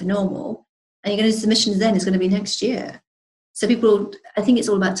start back to normal. And you're going to do submissions then, it's going to be next year. So people, I think it's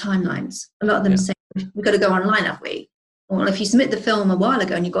all about timelines. A lot of them say, we've got to go online, have we? Well, if you submit the film a while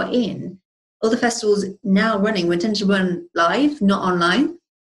ago and you got in, all the festivals now running, we tend to run live, not online.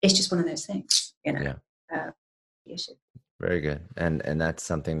 It's just one of those things, issue. Very good. And that's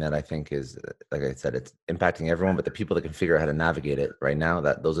something that I think is, like I said, it's impacting everyone, but the people that can figure out how to navigate it right now,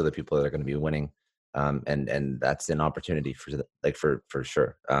 that those are the people that are going to be winning. And that's an opportunity for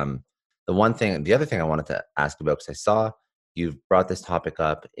sure. The other thing I wanted to ask about, because I saw you've brought this topic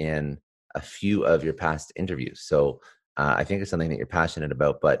up in a few of your past interviews. So I think it's something that you're passionate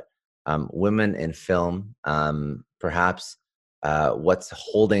about, but women in film, perhaps what's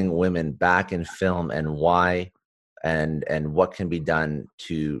holding women back in film and why, and what can be done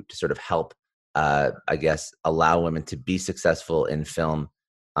to sort of help, I guess, allow women to be successful in film.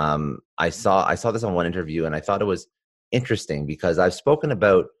 I saw this on one interview, and I thought it was interesting because I've spoken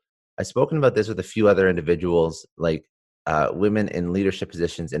about this with a few other individuals, like women in leadership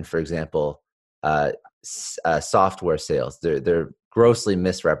positions in, for example, software sales. They're grossly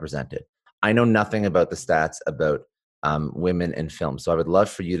misrepresented. I know nothing about the stats about women in film, so I would love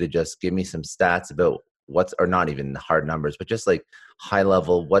for you to just give me some stats about or not even hard numbers, but just like high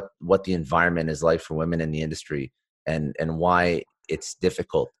level, what the environment is like for women in the industry, and why it's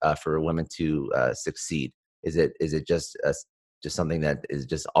difficult for women to succeed. Is it just something that is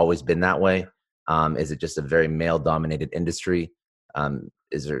just always been that way? Is it just a very male dominated industry?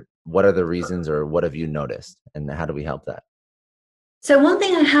 What are the reasons, or what have you noticed, and how do we help that? So one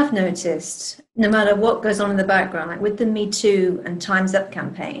thing I have noticed, no matter what goes on in the background, like with the Me Too and Time's Up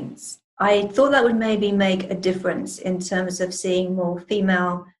campaigns, I thought that would maybe make a difference in terms of seeing more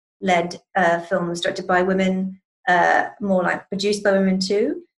female-led films directed by women, more like produced by women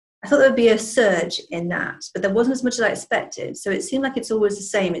too. I thought there would be a surge in that, but there wasn't as much as I expected. So it seemed like it's always the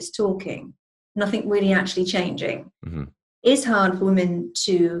same. It's talking, nothing really actually changing. Mm-hmm. It's hard for women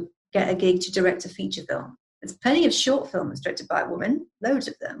to get a gig to direct a feature film. There's plenty of short films directed by women, loads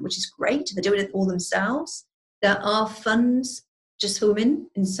of them, which is great. They're doing it all themselves. There are funds just for women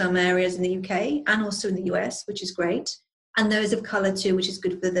in some areas in the UK and also in the US, which is great. And those of colour too, which is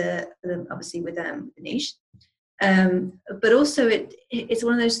good for the obviously with the niche. But also it's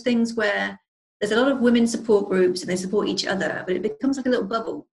one of those things where there's a lot of women support groups and they support each other, but it becomes like a little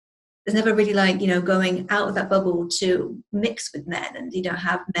bubble. There's never really like, going out of that bubble to mix with men and,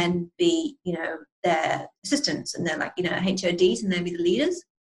 have men be, their assistants and they're like, HODs and they'll be the leaders.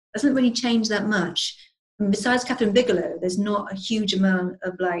 It doesn't really change that much. And besides Catherine Bigelow, there's not a huge amount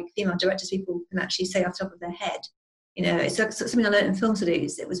of like female directors people can actually say off the top of their head. It's like something I learned in film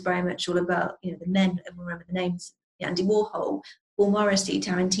studies. It was very much all about, the men, everyone remember the names, Andy Warhol, Paul Morrissey,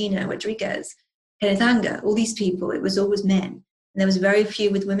 Tarantino, Rodriguez, Kenneth Anger, all these people, it was always men. And there was very few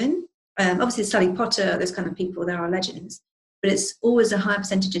with women. Obviously, Sally Potter, those kind of people, there are legends, but it's always a high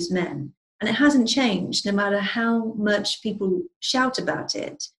percentage is men. And it hasn't changed no matter how much people shout about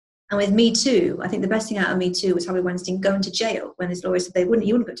it. And with Me Too, I think the best thing out of Me Too was Harvey Weinstein going to jail when his lawyers said he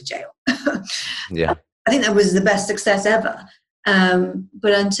wouldn't go to jail. Yeah. I think that was the best success ever.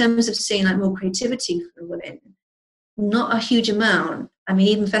 But in terms of seeing like more creativity for women, not a huge amount. I mean,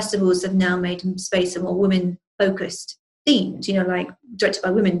 even festivals have now made space for more women-focused themes, like directed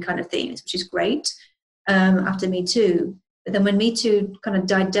by women kind of themes, which is great after Me Too. But then when Me Too kind of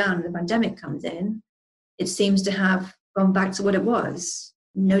died down and the pandemic comes in, it seems to have gone back to what it was.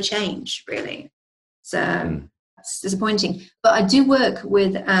 No change, really. So it's disappointing. But I do work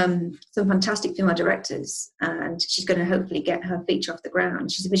with some fantastic female directors, and she's going to hopefully get her feature off the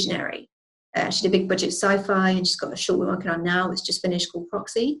ground. She's a visionary. She did big budget sci-fi, and she's got a short we're working on now that's just finished called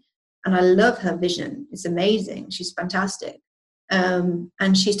Proxy. And I love her vision. It's amazing. She's fantastic. And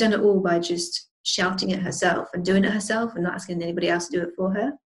she's done it all by just shouting it herself and doing it herself and not asking anybody else to do it for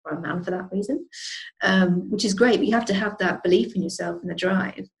her, or a man for that reason, which is great. But you have to have that belief in yourself and the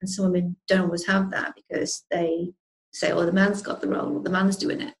drive. And some women don't always have that because they say, oh, the man's got the role, or the man's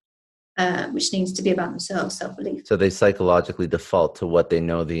doing it, which needs to be about themselves, self-belief. So they psychologically default to what they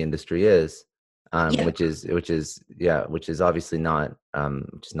know the industry is, Yeah. which is obviously not,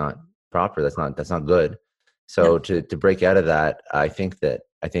 which is not proper. That's not good. So No. to break out of that, I think that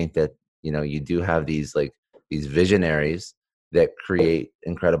you do have these visionaries that create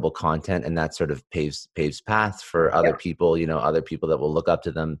incredible content, and that sort of paves paths for other people, other people that will look up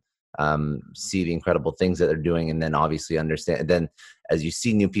to them, see the incredible things that they're doing, and then obviously understand. And then as you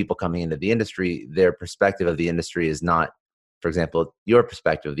see new people coming into the industry, their perspective of the industry is not, for example, your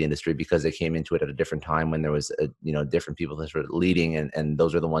perspective of the industry, because they came into it at a different time when there was different people that were leading, and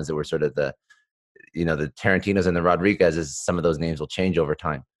those are the ones that were sort of the Tarantinos and the Rodriguez's. Some of those names will change over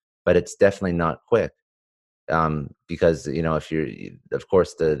time, but it's definitely not quick. Because if you're, of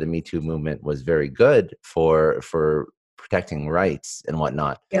course, the Me Too movement was very good for protecting rights and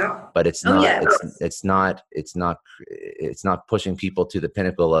whatnot. Yeah. But it's not pushing people to the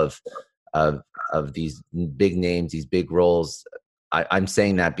pinnacle of of these big names, these big roles. I'm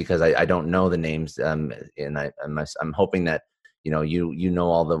saying that because I don't know the names, and I'm hoping that you know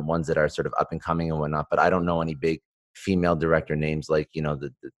all the ones that are sort of up and coming and whatnot. But I don't know any big female director names like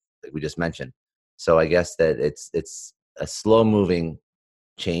like we just mentioned. So I guess that it's a slow moving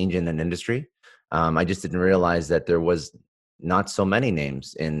change in an industry. I just didn't realize that there was not so many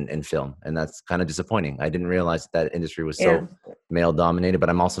names in film, and that's kind of disappointing. I didn't realize that industry was so male dominated, but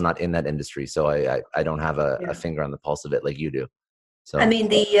I'm also not in that industry, so I don't have a finger on the pulse of it like you do. So I mean,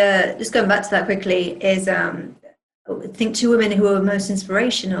 the just going back to that quickly is I think two women who are most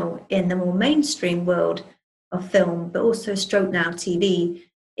inspirational in the more mainstream world of film, but also stroke now TV,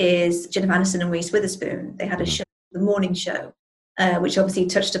 is Jennifer Aniston and Reese Witherspoon. They had a show, The Morning Show, which obviously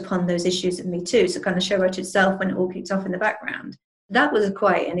touched upon those issues of Me Too. So kind of show wrote itself when it all kicked off in the background. That was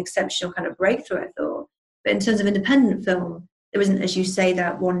quite an exceptional kind of breakthrough, I thought. But in terms of independent film, there isn't, as you say,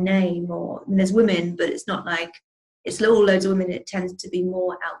 that one name, or I mean, there's women, but it's not like it's all loads of women. It tends to be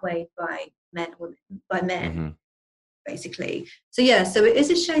more outweighed by men, basically. So yeah, so it is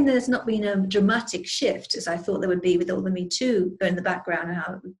a shame that there's not been a dramatic shift as I thought there would be with all the Me Too going in the background and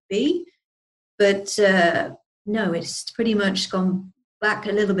how it would be. But no, it's pretty much gone back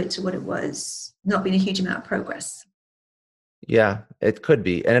a little bit to what it was. Not been a huge amount of progress. Yeah, it could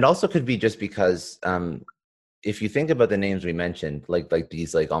be. And it also could be just because if you think about the names we mentioned, like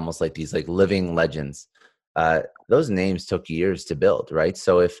these, like almost like these like living legends, those names took years to build, right?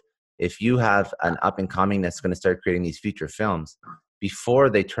 So if you have an up and coming that's going to start creating these feature films,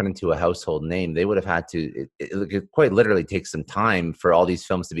 before they turn into a household name, they would have had to, it quite literally takes some time for all these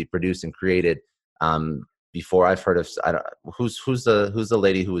films to be produced and created. Before I've heard of, who's the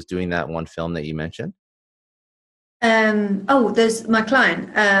lady who was doing that one film that you mentioned? There's my client.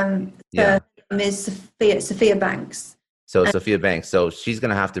 Her name is Sophia Banks. So Sophia Banks. So she's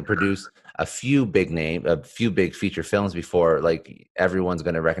going to have to produce a few big feature films before like everyone's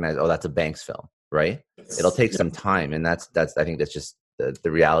going to recognize, oh, that's a Banks film, right? It'll take some time, and that's I think that's just the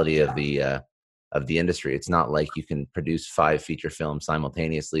reality of the industry. It's not like you can produce 5 feature films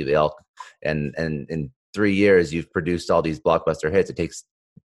simultaneously. They all and in 3 years you've produced all these blockbuster hits. It takes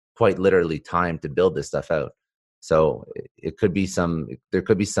quite literally time to build this stuff out. So there could be some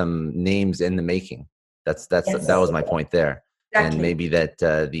names in the making. That was my point there. Exactly. And maybe that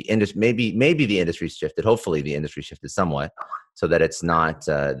the industry, maybe the industry's shifted. Hopefully, the industry shifted somewhat, so that it's not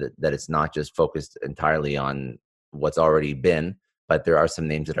that it's not just focused entirely on what's already been, but there are some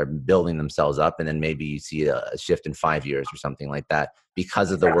names that are building themselves up, and then maybe you see a shift in 5 years or something like that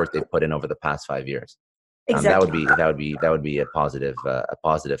because of the work they've put in over the past 5 years. Exactly. That would be a positive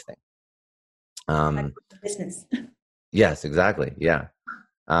thing. Business. Yes, exactly. Yeah.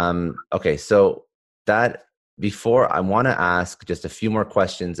 Okay, so that before I want to ask just a few more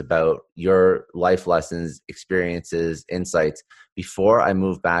questions about your life lessons, experiences, insights before I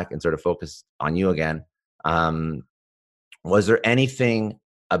move back and sort of focus on you again. Was there anything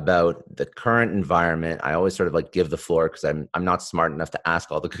about the current environment? I always sort of like give the floor because I'm not smart enough to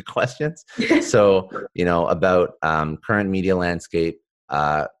ask all the good questions. So, about current media landscape,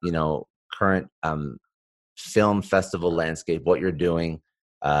 current film festival landscape, what you're doing,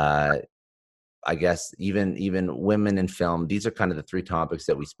 I guess even women in film. These are kind of the 3 topics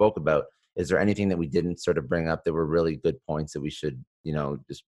that we spoke about. Is there anything that we didn't sort of bring up that were really good points that we should,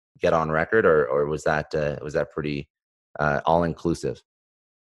 just get on record, or was that pretty all inclusive?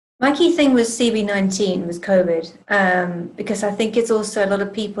 My key thing was CV-19, was COVID, because I think it's also a lot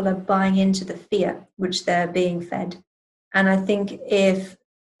of people are buying into the fear which they're being fed, and I think if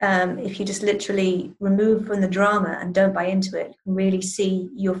you just literally remove from the drama and don't buy into it, you can really see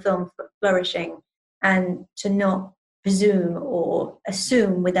your film flourishing, and to not presume or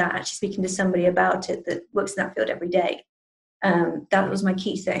assume without actually speaking to somebody about it that works in that field every day. That was my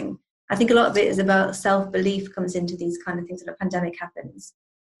key thing. I think a lot of it is about self-belief comes into these kind of things when a pandemic happens.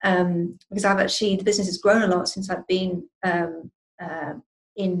 Because the business has grown a lot since I've been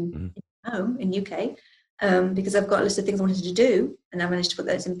in home in UK. Because I've got a list of things I wanted to do, and I managed to put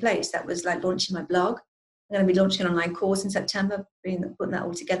those in place. That was like launching my blog. I'm going to be launching an online course in September, putting that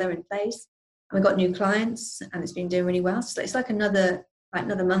all together in place. And we've got new clients, and it's been doing really well. So it's like another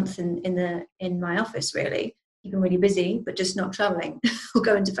month in my office, really. Keeping really busy, but just not traveling or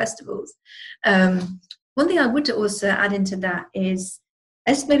going to festivals. One thing I would also add into that is,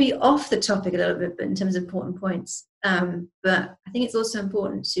 it's maybe off the topic a little bit, but in terms of important points. But I think it's also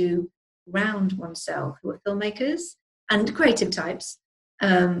important to ground oneself, who are filmmakers and creative types,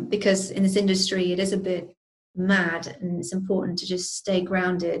 because in this industry it is a bit mad, and it's important to just stay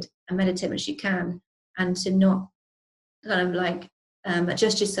grounded and meditate as you can, and to not kind of like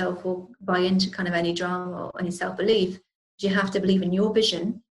adjust yourself or buy into kind of any drama or any self-belief. You have to believe in your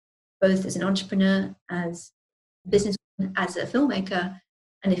vision, both as an entrepreneur, as a businessman, as a filmmaker.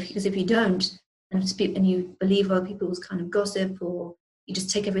 And because if you don't, and you believe other people's kind of gossip, or you just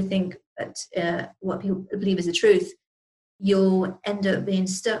take everything that what people believe is the truth, you'll end up being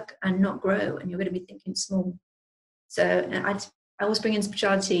stuck and not grow, and you're going to be thinking small. So I always bring in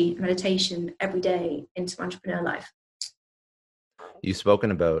spirituality, meditation every day into my entrepreneur life. You've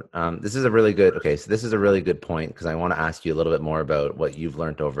spoken about this is a really good so this is a really good point, because I want to ask you a little bit more about what you've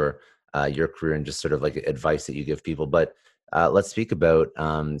learned over your career and just sort of like advice that you give people. But let's speak about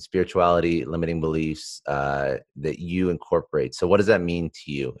spirituality, limiting beliefs that you incorporate. So what does that mean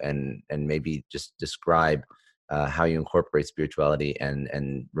to you? And maybe just describe how you incorporate spirituality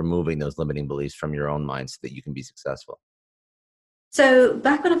and removing those limiting beliefs from your own mind so that you can be successful. So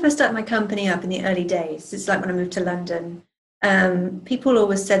back when I first started my company up in the early days, it's like when I moved to London, people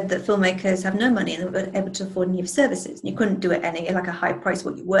always said that filmmakers have no money and they weren't able to afford any of services. And you couldn't do it any like a high price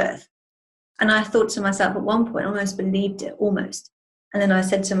what you're worth. And I thought to myself at one point, I almost believed it, almost. And then I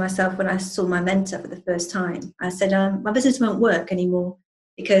said to myself, when I saw my mentor for the first time, I said, my business won't work anymore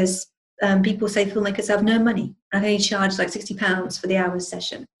because people say filmmakers have no money. I can only charge like £60 for the hour's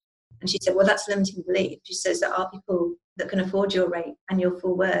session. And she said, well, that's a limiting belief. She says there are people that can afford your rate and your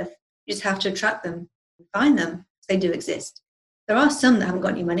full worth. You just have to attract them and find them. They do exist. There are some that haven't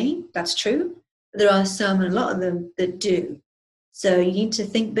got any money. That's true. But there are some, and a lot of them, that do. So you need to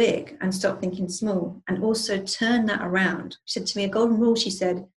think big and stop thinking small, and also turn that around. She said to me, a golden rule, she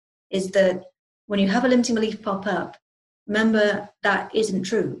said, is that when you have a limiting belief pop up, remember that isn't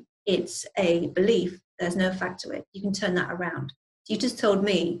true. It's a belief. There's no fact to it. You can turn that around. So you just told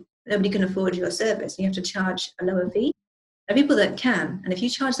me nobody can afford your service. You have to charge a lower fee. There are people that can, and if you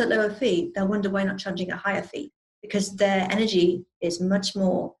charge that lower fee, they'll wonder why you're not charging a higher fee, because their energy is much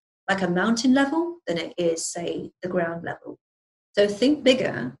more like a mountain level than it is, say, the ground level. So think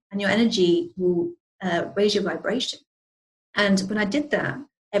bigger, and your energy will raise your vibration. And when I did that,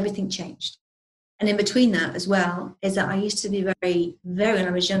 everything changed. And in between that as well is that I used to be very, very, when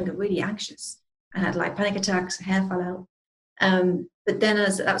I was younger, really anxious. I had like panic attacks, hair fell out. But then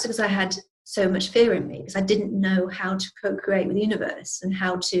that was because I had so much fear in me, because I didn't know how to co-create with the universe and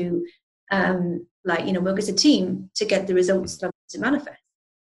how to work as a team to get the results that I wanted to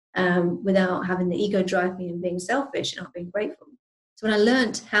manifest, without having the ego drive me and being selfish and not being grateful. So when I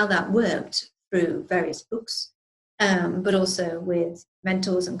learned how that worked through various books, but also with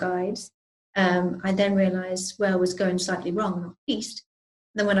mentors and guides, I then realized where I was going slightly wrong and off piste.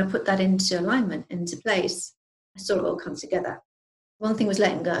 Then when I put that into alignment, into place, I saw it all come together. One thing was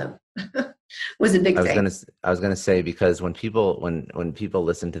letting go. Was a big thing. I was gonna say, because when people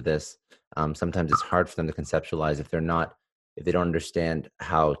listen to this, sometimes it's hard for them to conceptualize if they don't understand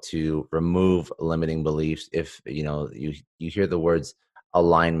how to remove limiting beliefs. If you hear the words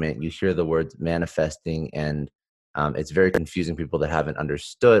alignment, you hear the words manifesting, and it's very confusing people that haven't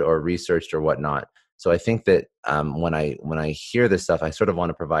understood or researched or whatnot. So I think that when I hear this stuff, I sort of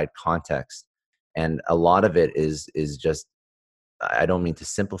want to provide context, and a lot of it is just, I don't mean to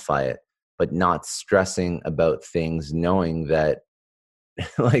simplify it, but not stressing about things, knowing that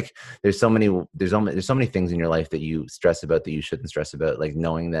like there's so many things in your life that you stress about that you shouldn't stress about, like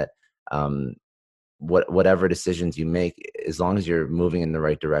knowing that whatever decisions you make, as long as you're moving in the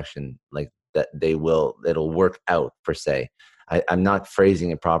right direction, like that it'll work out, per se. I'm not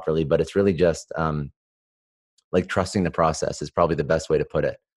phrasing it properly, but it's really just like trusting the process is probably the best way to put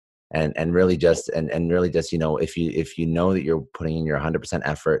it. And really just if you know that you're putting in your 100%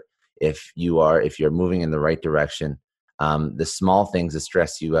 effort, if you're moving in the right direction, the small things that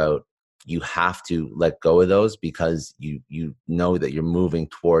stress you out, you have to let go of those, because you know that you're moving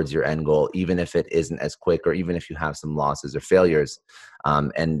towards your end goal, even if it isn't as quick, or even if you have some losses or failures.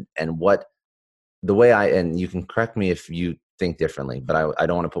 And you can correct me if you think differently, but I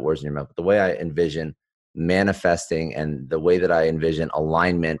don't want to put words in your mouth. But the way I envision manifesting, and the way that I envision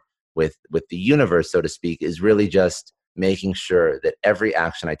alignment with the universe, so to speak, is really just making sure that every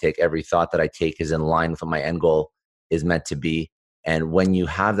action I take, every thought that I take, is in line with what my end goal is meant to be. And when you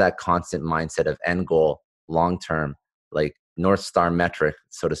have that constant mindset of end goal, long term, like North Star metric,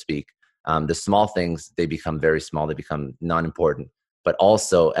 so to speak, the small things, they become very small, they become non-important. But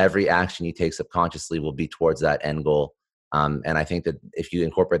also every action you take subconsciously will be towards that end goal. And I think that if you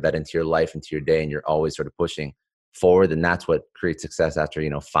incorporate that into your life, into your day, and you're always sort of pushing forward, then that's what creates success after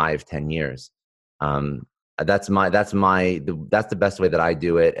 5-10 years. That's the best way that I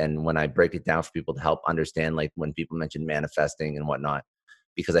do it. And when I break it down for people to help understand, like when people mention manifesting and whatnot,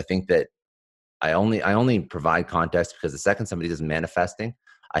 because I think that I only provide context because the second somebody does manifesting,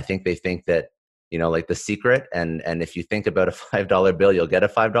 I think they think that, like The Secret, and if you think about a $5 bill, you'll get a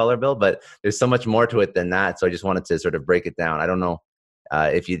 $5 bill, but there's so much more to it than that. So I just wanted to sort of break it down. I don't know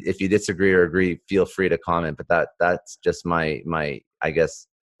if you disagree or agree, feel free to comment, but that's just my I guess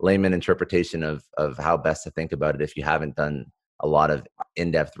layman interpretation of how best to think about it if you haven't done a lot of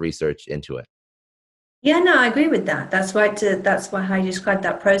in-depth research into it. Yeah, no, I agree with that. That's why how you described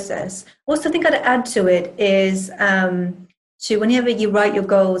that process. Also, I think I'd add to it is to whenever you write your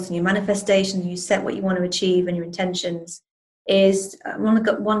goals and your manifestations, you set what you want to achieve and your intentions. Is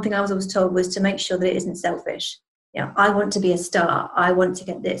one thing I was always told was to make sure that it isn't selfish. I want to be a star. I want to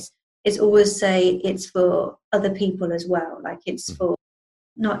get this. It's always say it's for other people as well. Like it's for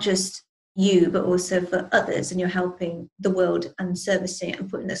not just you, but also for others, and you're helping the world and servicing and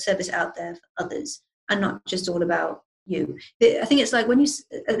putting the service out there for others, and not just all about you. I think it's like when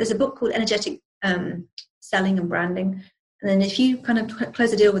there's a book called Energetic Selling and Branding, and then if you kind of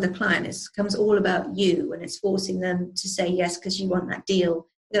close a deal with a client, it becomes all about you, and it's forcing them to say yes because you want that deal.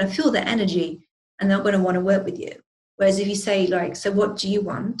 You're going to feel their energy, and they're not going to want to work with you. Whereas if you say like, so what do you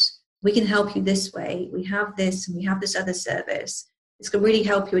want? We can help you this way. We have this, and we have this other service. It's going to really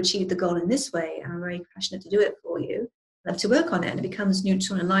help you achieve the goal in this way, and I'm very passionate to do it for you. I love to work on it, and it becomes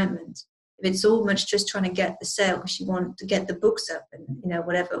neutral alignment. If it's all much just trying to get the sale because you want to get the books up, and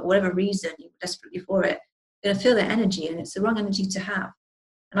whatever reason you're desperately for it, you're going to feel that energy, and it's the wrong energy to have.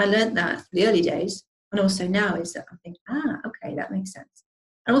 And I learned that for the early days, and also now is that I think, okay, that makes sense.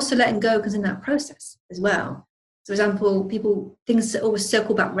 And also letting go because in that process as well. So, for example, things always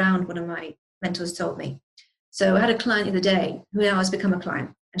circle back round. One of my mentors told me. So I had a client the other day who now has become a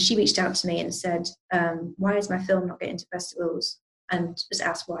client, and she reached out to me and said, why is my film not getting to festivals? And just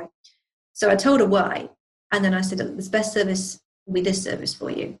asked why. So I told her why. And then I said, this best service will be this service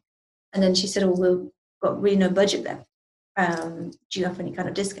for you. And then she said, we've got really no budget left. Do you have any kind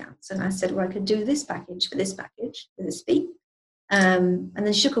of discounts? And I said, well, I could do this package for this fee. And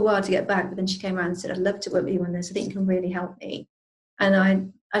then she took a while to get back, but then she came around and said, I'd love to work with you on this. I think you can really help me. And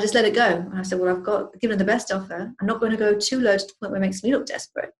I just let it go. And I said, well, I've given her the best offer. I'm not going to go too low to the point where it makes me look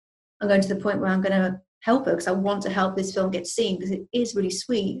desperate. I'm going to the point where I'm going to help her because I want to help this film get seen because it is really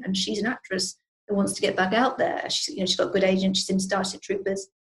sweet. And she's an actress that wants to get back out there. She's got a good agent. She's in Starship Troopers,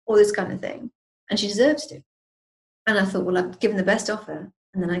 all this kind of thing. And she deserves to. And I thought, well, I've given the best offer.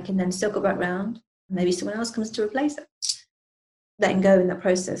 And then I can then circle back round. And maybe someone else comes to replace her. Letting go in that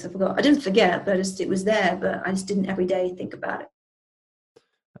process. I didn't forget, but it was there, but I just didn't every day think about it.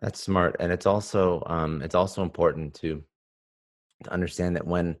 That's smart. And it's also important to understand that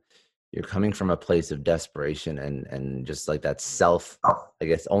when you're coming from a place of desperation and just like that self, I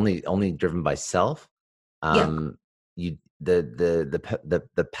guess only driven by self, you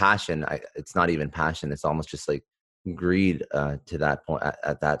the passion, it's not even passion, it's almost just like greed to that point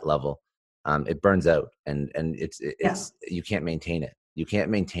at that level. It burns out and it's you can't maintain it. You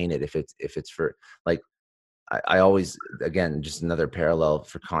can't maintain it if it's for like, I always, again, just another parallel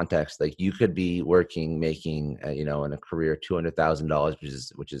for context. Like you could be making, in a career,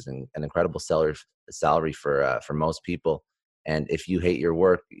 $200,000, which is an incredible salary for most people. And if you hate your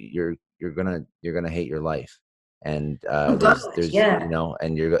work, you're gonna hate your life. And there's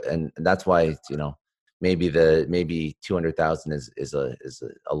and that's why maybe 200,000 is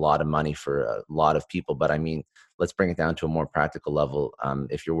a lot of money for a lot of people. But I mean, let's bring it down to a more practical level.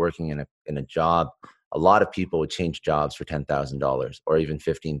 If you're working in a job, a lot of people would change jobs for $10,000 or even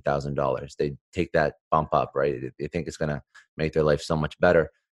 $15,000. They take that bump up, right? They think it's going to make their life so much better.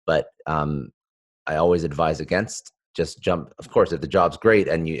 But I always advise against just jump. Of course, if the job's great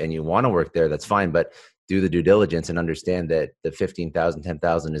and you want to work there, that's fine. But do the due diligence and understand that the 15,000,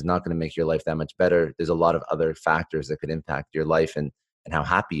 10,000 is not going to make your life that much better. There's a lot of other factors that could impact your life and how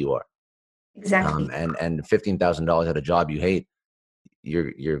happy you are. Exactly. And $15,000 at a job you hate,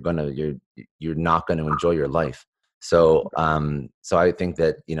 you're not going to enjoy your life. So I think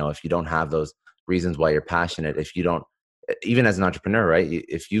that, if you don't have those reasons why you're passionate, if you don't, even as an entrepreneur, right?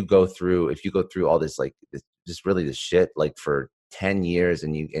 If you go through all this, like just really this shit, like for 10 years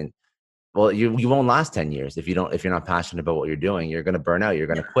you won't last 10 years if you're not passionate about what you're doing. You're going to burn out. You're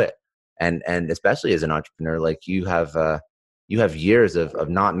going to quit. And especially as an entrepreneur, like you have years of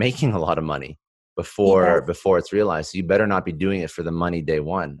not making a lot of money before it's realized. So you better not be doing it for the money day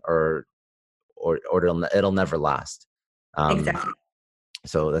one, or it'll never last. Exactly.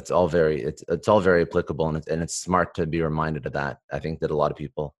 So that's all it's all very applicable, and it's smart to be reminded of that. I think that a lot of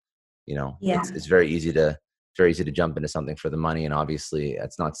people, it's very easy to jump into something for the money, and obviously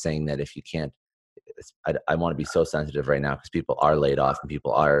it's not saying that if you can't I want to be so sensitive right now because people are laid off and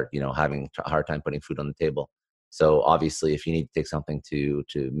people are, having a hard time putting food on the table. So obviously, if you need to take something to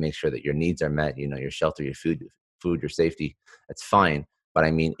make sure that your needs are met, your shelter, your food, your safety, that's fine. But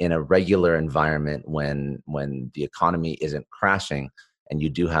I mean, in a regular environment, when the economy isn't crashing and you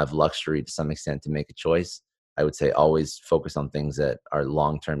do have luxury to some extent to make a choice, I would say always focus on things that are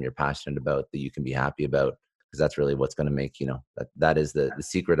long-term, you're passionate about, that you can be happy about, because that's really what's going to make, that is the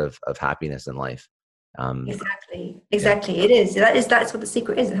secret of happiness in life. Exactly. Yeah. It is. That's what the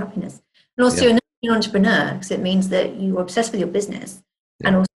secret is, of happiness. And also, Yeah. you're an entrepreneur because it means that you are obsessed with your business, Yeah.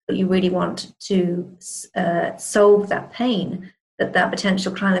 and also that you really want to solve that pain that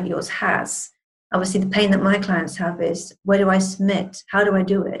potential client of yours has. Obviously, the pain that my clients have is, where do I submit? How do I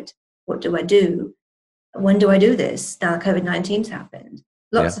do it? What do I do? When do I do this? Now COVID-19's happened.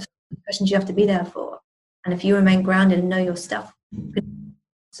 Lots of questions you have to be there for. And if you remain grounded and know your stuff,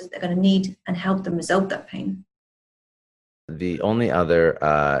 they're going to need, and help them resolve that pain. The only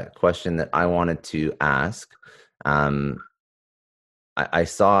other question that I wanted to ask, I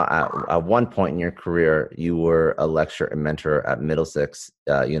saw at one point in your career, you were a lecturer and mentor at Middlesex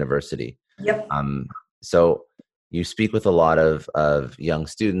University. Yep. So you speak with a lot of young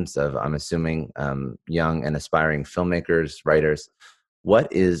students, I'm assuming, young and aspiring filmmakers, writers.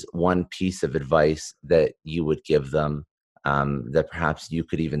 What is one piece of advice that you would give them, that perhaps you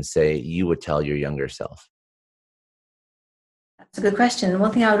could even say you would tell your younger self? That's a good question.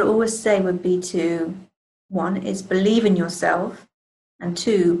 One thing I would always say would be to, one, is believe in yourself, and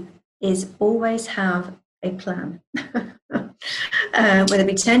two, is always have a plan. Whether it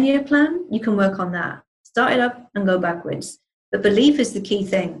be 10-year plan, you can work on that. Start it up and go backwards. But belief is the key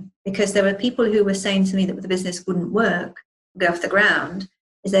thing, because there were people who were saying to me that the business wouldn't work, get off the ground,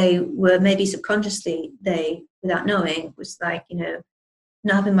 is they were maybe subconsciously, without knowing, was like,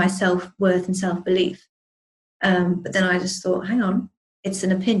 not having my self-worth and self-belief. But then I just thought, hang on, it's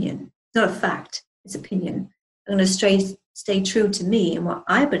an opinion. It's not a fact, it's opinion. I'm going to stay true to me and what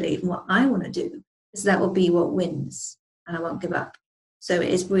I believe and what I want to do, because that will be what wins, and I won't give up. So it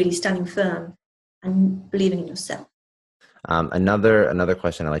is really standing firm and believing in yourself. Another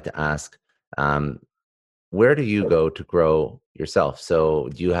question I like to ask, where do you go to grow yourself? So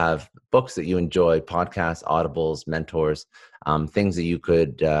do you have books that you enjoy, podcasts, audibles, mentors, things that you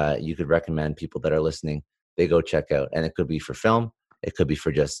could recommend people that are listening, they go check out? And it could be for film. It could be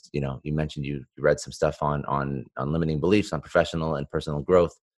for just, you mentioned you read some stuff on limiting beliefs, on professional and personal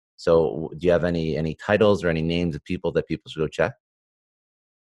growth. So do you have any titles or any names of people that people should go check?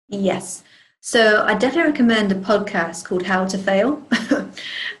 Yes. So I definitely recommend a podcast called How to Fail,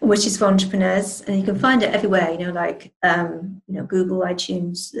 which is for entrepreneurs, and you can find it everywhere, Google,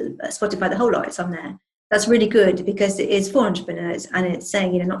 iTunes, Spotify, the whole lot, it's on there. That's really good because it is for entrepreneurs, and it's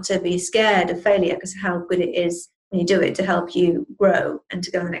saying, not to be scared of failure, because how good it is when you do it to help you grow and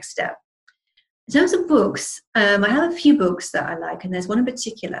to go on the next step. In terms of books, I have a few books that I like, and there's one in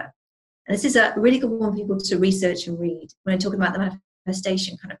particular, and this is a really good one for people to research and read when I'm talking about the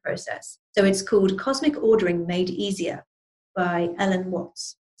manifestation kind of process. So it's called Cosmic Ordering Made Easier by Ellen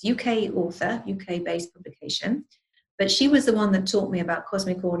Watts. It's a UK author, UK-based publication, but she was the one that taught me about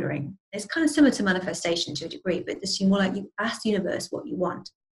cosmic ordering. It's kind of similar to manifestation to a degree, but this is more like you ask the universe what you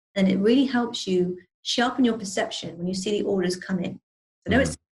want, and it really helps you sharpen your perception when you see the orders come in. I know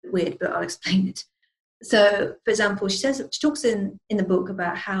it's weird, but I'll explain it. So, for example, she talks in the book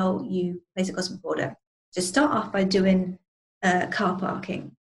about how you place a cosmic order. So start off by doing car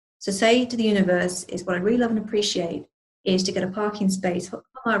parking. So say to the universe, is what I really love and appreciate is to get a parking space upon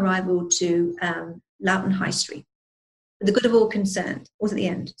my arrival to Loughton High Street, for the good of all concerned, or at the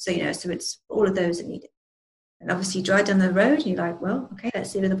end. So, so it's all of those that need it. And obviously you drive down the road and you're like, well, okay,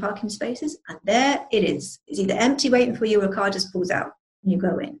 let's see where the parking space is. And there it is. It's either empty waiting for you or a car just pulls out and you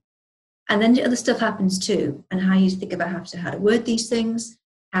go in. And then the other stuff happens too, and how you think about how to word these things,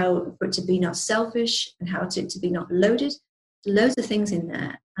 how for it to be not selfish, and how to be not loaded. Loads of things in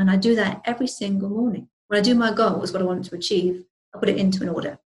there. And I do that every single morning. When I do my goals, what I want to achieve, I put it into an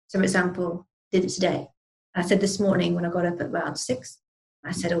order. So for example, I did it today. I said this morning when I got up at around 6,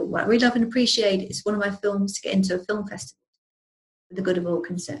 I said, what I really love and appreciate is one of my films to get into a film festival for the good of all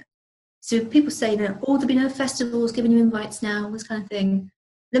concerned. So people say, there'll be no festivals giving you invites now, this kind of thing.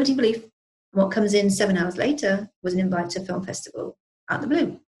 Limiting belief. What comes in 7 hours later was an invite to a film festival out of the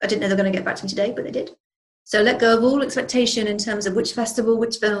blue. I didn't know they were going to get back to me today, but they did. So let go of all expectation in terms of which festival,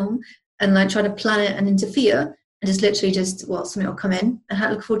 which film, and like try to plan it and interfere, and just literally something will come in, and I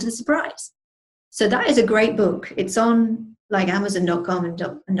look forward to the surprise. So that is a great book. It's on like Amazon.com and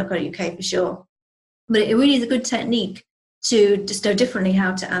 .co.uk for sure. But it really is a good technique to just know differently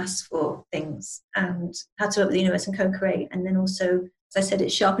how to ask for things and how to work with the universe and co-create. And then also, as I said,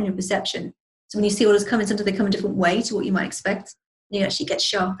 it's sharpening your perception. So when you see orders coming, sometimes they come a different way to what you might expect. You actually get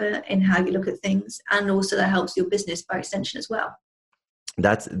sharper in how you look at things, and also that helps your business by extension as well.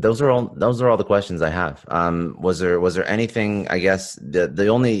 Those are all the questions I have. Was there anything? I guess the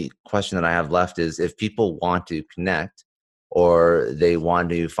only question that I have left is if people want to connect, or they want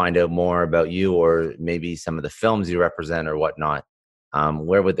to find out more about you, or maybe some of the films you represent or whatnot,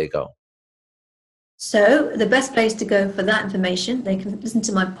 where would they go? So the best place to go for that information, they can listen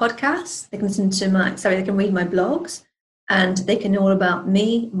to my podcast, they can they can read my blogs, and they can know all about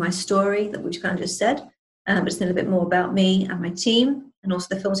me, my story that we've kind of just said, but it's a little bit more about me and my team, and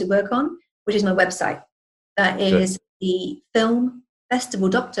also the films we work on, which is my website. That is the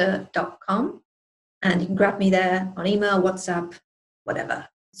filmfestivaldoctor.com, and you can grab me there on email, WhatsApp, whatever.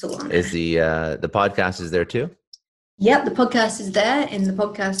 It's all on there. Is the podcast is there too? Yep, the podcast is there in the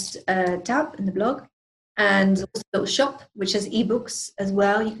podcast tab in the blog, and also a little shop which has ebooks as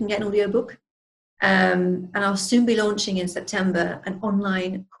well. You can get an audiobook. And I'll soon be launching in September an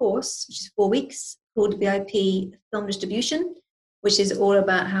online course, which is 4 weeks, called VIP Film Distribution, which is all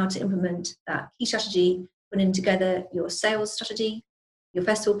about how to implement that key strategy, putting together your sales strategy, your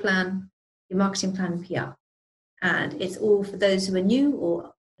festival plan, your marketing plan, and PR. And it's all for those who are new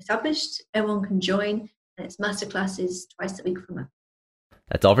or established. Everyone can join, and it's masterclasses twice a week for a month.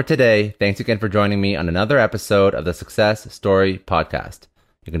 That's all for today. Thanks again for joining me on another episode of the Success Story Podcast.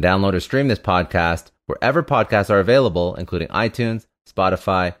 You can download or stream this podcast wherever podcasts are available, including iTunes,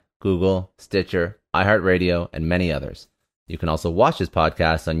 Spotify, Google, Stitcher, iHeartRadio, and many others. You can also watch this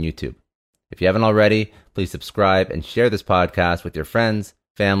podcast on YouTube. If you haven't already, please subscribe and share this podcast with your friends,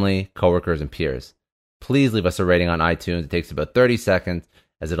 family, coworkers, and peers. Please leave us a rating on iTunes. It takes about 30 seconds,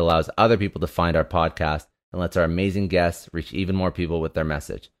 as it allows other people to find our podcast and lets our amazing guests reach even more people with their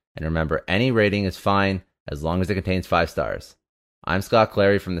message. And remember, any rating is fine as long as it contains 5 stars. I'm Scott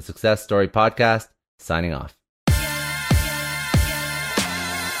Clary from the Success Story Podcast, signing off.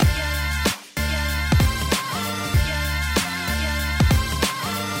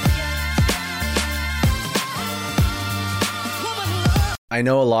 I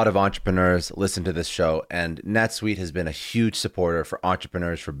know a lot of entrepreneurs listen to this show, and NetSuite has been a huge supporter for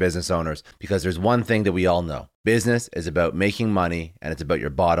entrepreneurs, for business owners, because there's one thing that we all know. Business is about making money, and it's about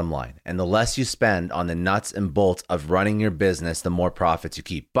your bottom line. And the less you spend on the nuts and bolts of running your business, the more profits you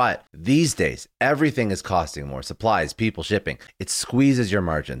keep. But these days, everything is costing more. Supplies, people, shipping. It squeezes your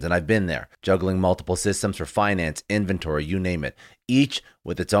margins, and I've been there, juggling multiple systems for finance, inventory, you name it, each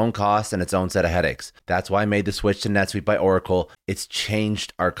with its own costs and its own set of headaches. That's why I made the switch to NetSuite by Oracle. It's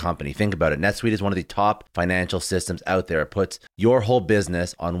changed our company. Think about it. NetSuite is one of the top financial systems out there. It puts your whole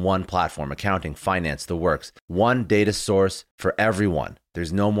business on one platform: accounting, finance, the works. One data source for everyone.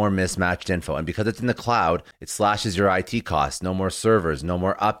 There's no more mismatched info. And because it's in the cloud, it slashes your IT costs. No more servers, no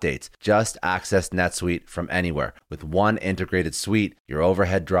more updates. Just access NetSuite from anywhere. With one integrated suite, your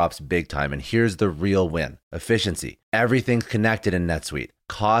overhead drops big time. And here's the real win: efficiency. Everything's connected in NetSuite.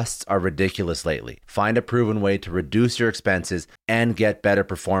 Costs are ridiculous lately. Find a proven way to reduce your expenses and get better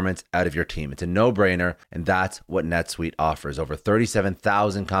performance out of your team. It's a no-brainer, and that's what NetSuite offers. Over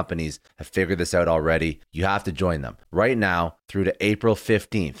 37,000 companies have figured this out already. You have to join them. Right now, through to April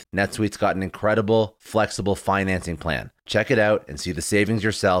 15th, NetSuite's got an incredible, flexible financing plan. Check it out and see the savings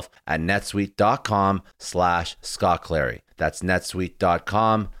yourself at netsuite.com/Scott Clary. That's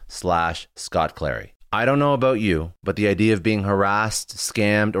netsuite.com/Scott Clary. I don't know about you, but the idea of being harassed,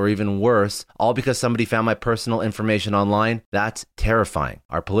 scammed, or even worse, all because somebody found my personal information online, that's terrifying.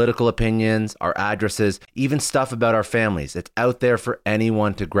 Our political opinions, our addresses, even stuff about our families, it's out there for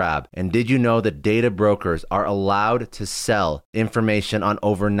anyone to grab. And did you know that data brokers are allowed to sell information on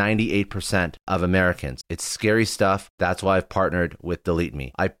over 98% of Americans? It's scary stuff. That's why I've partnered with Delete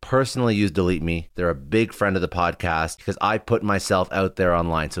Me. I personally use Delete Me. They're a big friend of the podcast because I put myself out there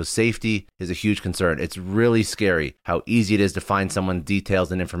online. So safety is a huge concern. It's really scary how easy it is to find someone's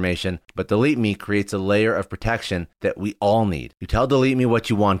details and information, but Delete Me creates a layer of protection that we all need. You tell Delete Me what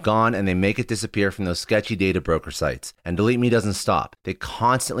you want gone, and they make it disappear from those sketchy data broker sites. And Delete Me doesn't stop. They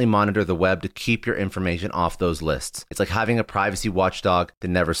constantly monitor the web to keep your information off those lists. It's like having a privacy watchdog that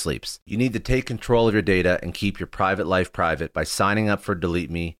never sleeps. You need to take control of your data and keep your private life private by signing up for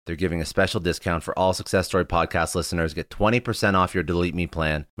Delete Me. They're giving a special discount for all Success Story podcast listeners. Get 20% off your Delete Me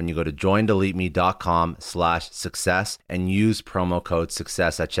plan when you go to joindeleteme.com/success and use promo code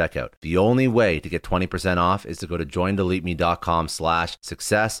success at checkout. The only way to get 20% off is to go to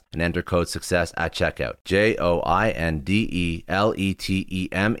joindeleteme.com/success and enter code success at checkout.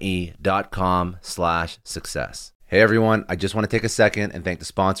 joindeleteme.com/success. Hey everyone, I just want to take a second and thank the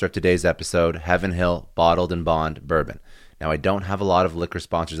sponsor of today's episode, Heaven Hill Bottled and Bond Bourbon. Now, I don't have a lot of liquor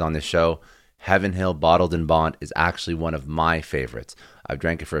sponsors on this show. Heaven Hill Bottled and Bond is actually one of my favorites. I've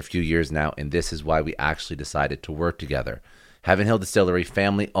drank it for a few years now, and this is why we actually decided to work together. Heaven Hill Distillery,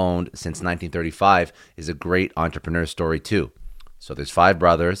 family owned since 1935, is a great entrepreneur story too. So there's 5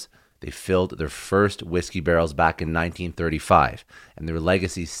 brothers. They filled their first whiskey barrels back in 1935, and their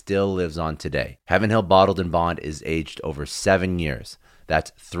legacy still lives on today. Heaven Hill Bottled and Bond is aged over 7 years.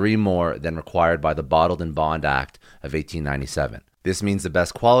 That's 3 more than required by the Bottled and Bond Act of 1897. This means the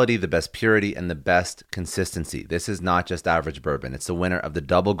best quality, the best purity, and the best consistency. This is not just average bourbon. It's the winner of the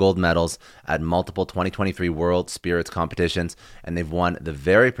double gold medals at multiple 2023 World Spirits competitions, and they've won the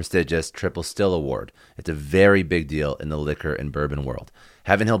very prestigious Triple Still Award. It's a very big deal in the liquor and bourbon world.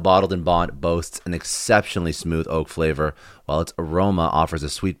 Heaven Hill Bottled and Bond boasts an exceptionally smooth oak flavor, while its aroma offers a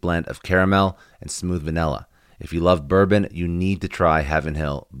sweet blend of caramel and smooth vanilla. If you love bourbon, you need to try Heaven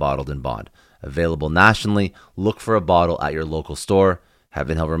Hill Bottled and Bond. Available nationally, look for a bottle at your local store.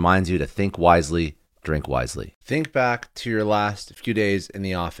 Heaven Hill reminds you to think wisely, drink wisely. Think back to your last few days in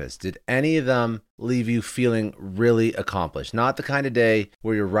the office. Did any of them leave you feeling really accomplished? Not the kind of day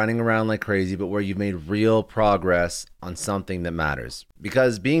where you're running around like crazy, but where you've made real progress on something that matters.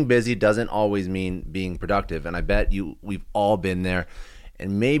 Because being busy doesn't always mean being productive, and I bet we've all been there.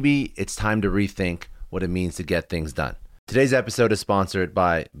 And maybe it's time to rethink what it means to get things done. Today's episode is sponsored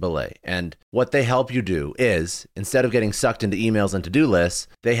by Belay, and what they help you do is, instead of getting sucked into emails and to-do lists,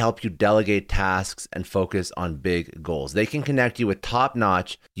 they help you delegate tasks and focus on big goals. They can connect you with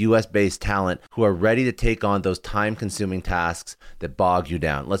top-notch US-based talent who are ready to take on those time-consuming tasks that bog you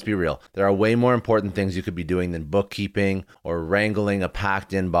down. Let's be real. There are way more important things you could be doing than bookkeeping or wrangling a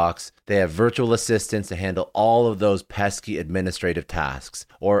packed inbox. They have virtual assistants to handle all of those pesky administrative tasks,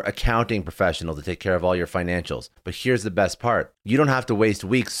 or accounting professional to take care of all your financials. But here's the best part. You don't have to waste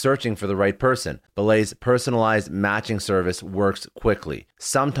weeks searching for the right person. Belay's personalized matching service works quickly,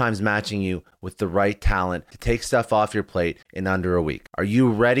 sometimes matching you with the right talent to take stuff off your plate in under a week. Are you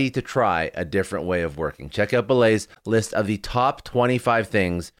ready to try a different way of working? Check out Belay's list of the top 25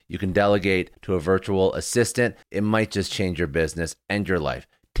 things you can delegate to a virtual assistant. It might just change your business and your life.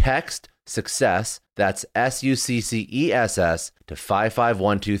 Text SUCCESS, that's SUCCESS, to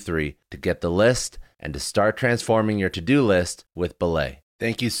 55123 to get the list and to start transforming your to-do list with Belay.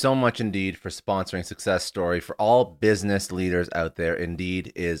 Thank you so much, Indeed, for sponsoring Success Story. For all business leaders out there,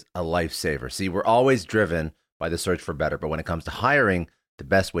 Indeed is a lifesaver. See, we're always driven by the search for better, but when it comes to hiring, the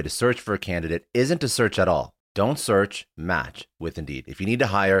best way to search for a candidate isn't to search at all. Don't search, match with Indeed. If you need to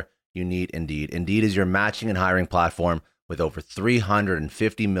hire, you need Indeed. Indeed is your matching and hiring platform with over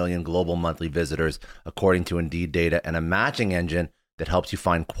 350 million global monthly visitors, according to Indeed data, and a matching engine that helps you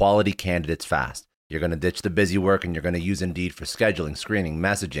find quality candidates fast. You're going to ditch the busy work and you're going to use Indeed for scheduling, screening,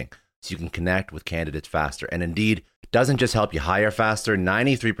 messaging, so you can connect with candidates faster. And Indeed doesn't just help you hire faster.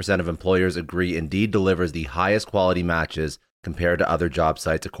 93% of employers agree Indeed delivers the highest quality matches compared to other job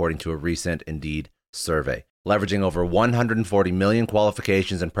sites, according to a recent Indeed survey. Leveraging over 140 million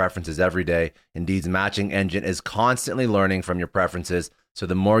qualifications and preferences every day, Indeed's matching engine is constantly learning from your preferences, so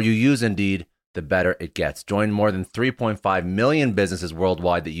the more you use Indeed, the better it gets. Join more than 3.5 million businesses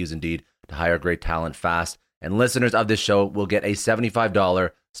worldwide that use Indeed to hire great talent fast. And listeners of this show will get a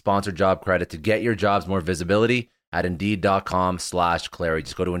 $75 sponsored job credit to get your jobs more visibility at Indeed.com/Clary.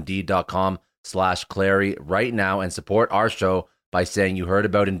 Just go to Indeed.com/Clary right now and support our show by saying you heard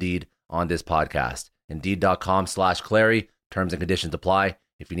about Indeed on this podcast. Indeed.com/Clary. Terms and conditions apply.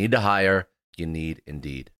 If you need to hire, you need Indeed.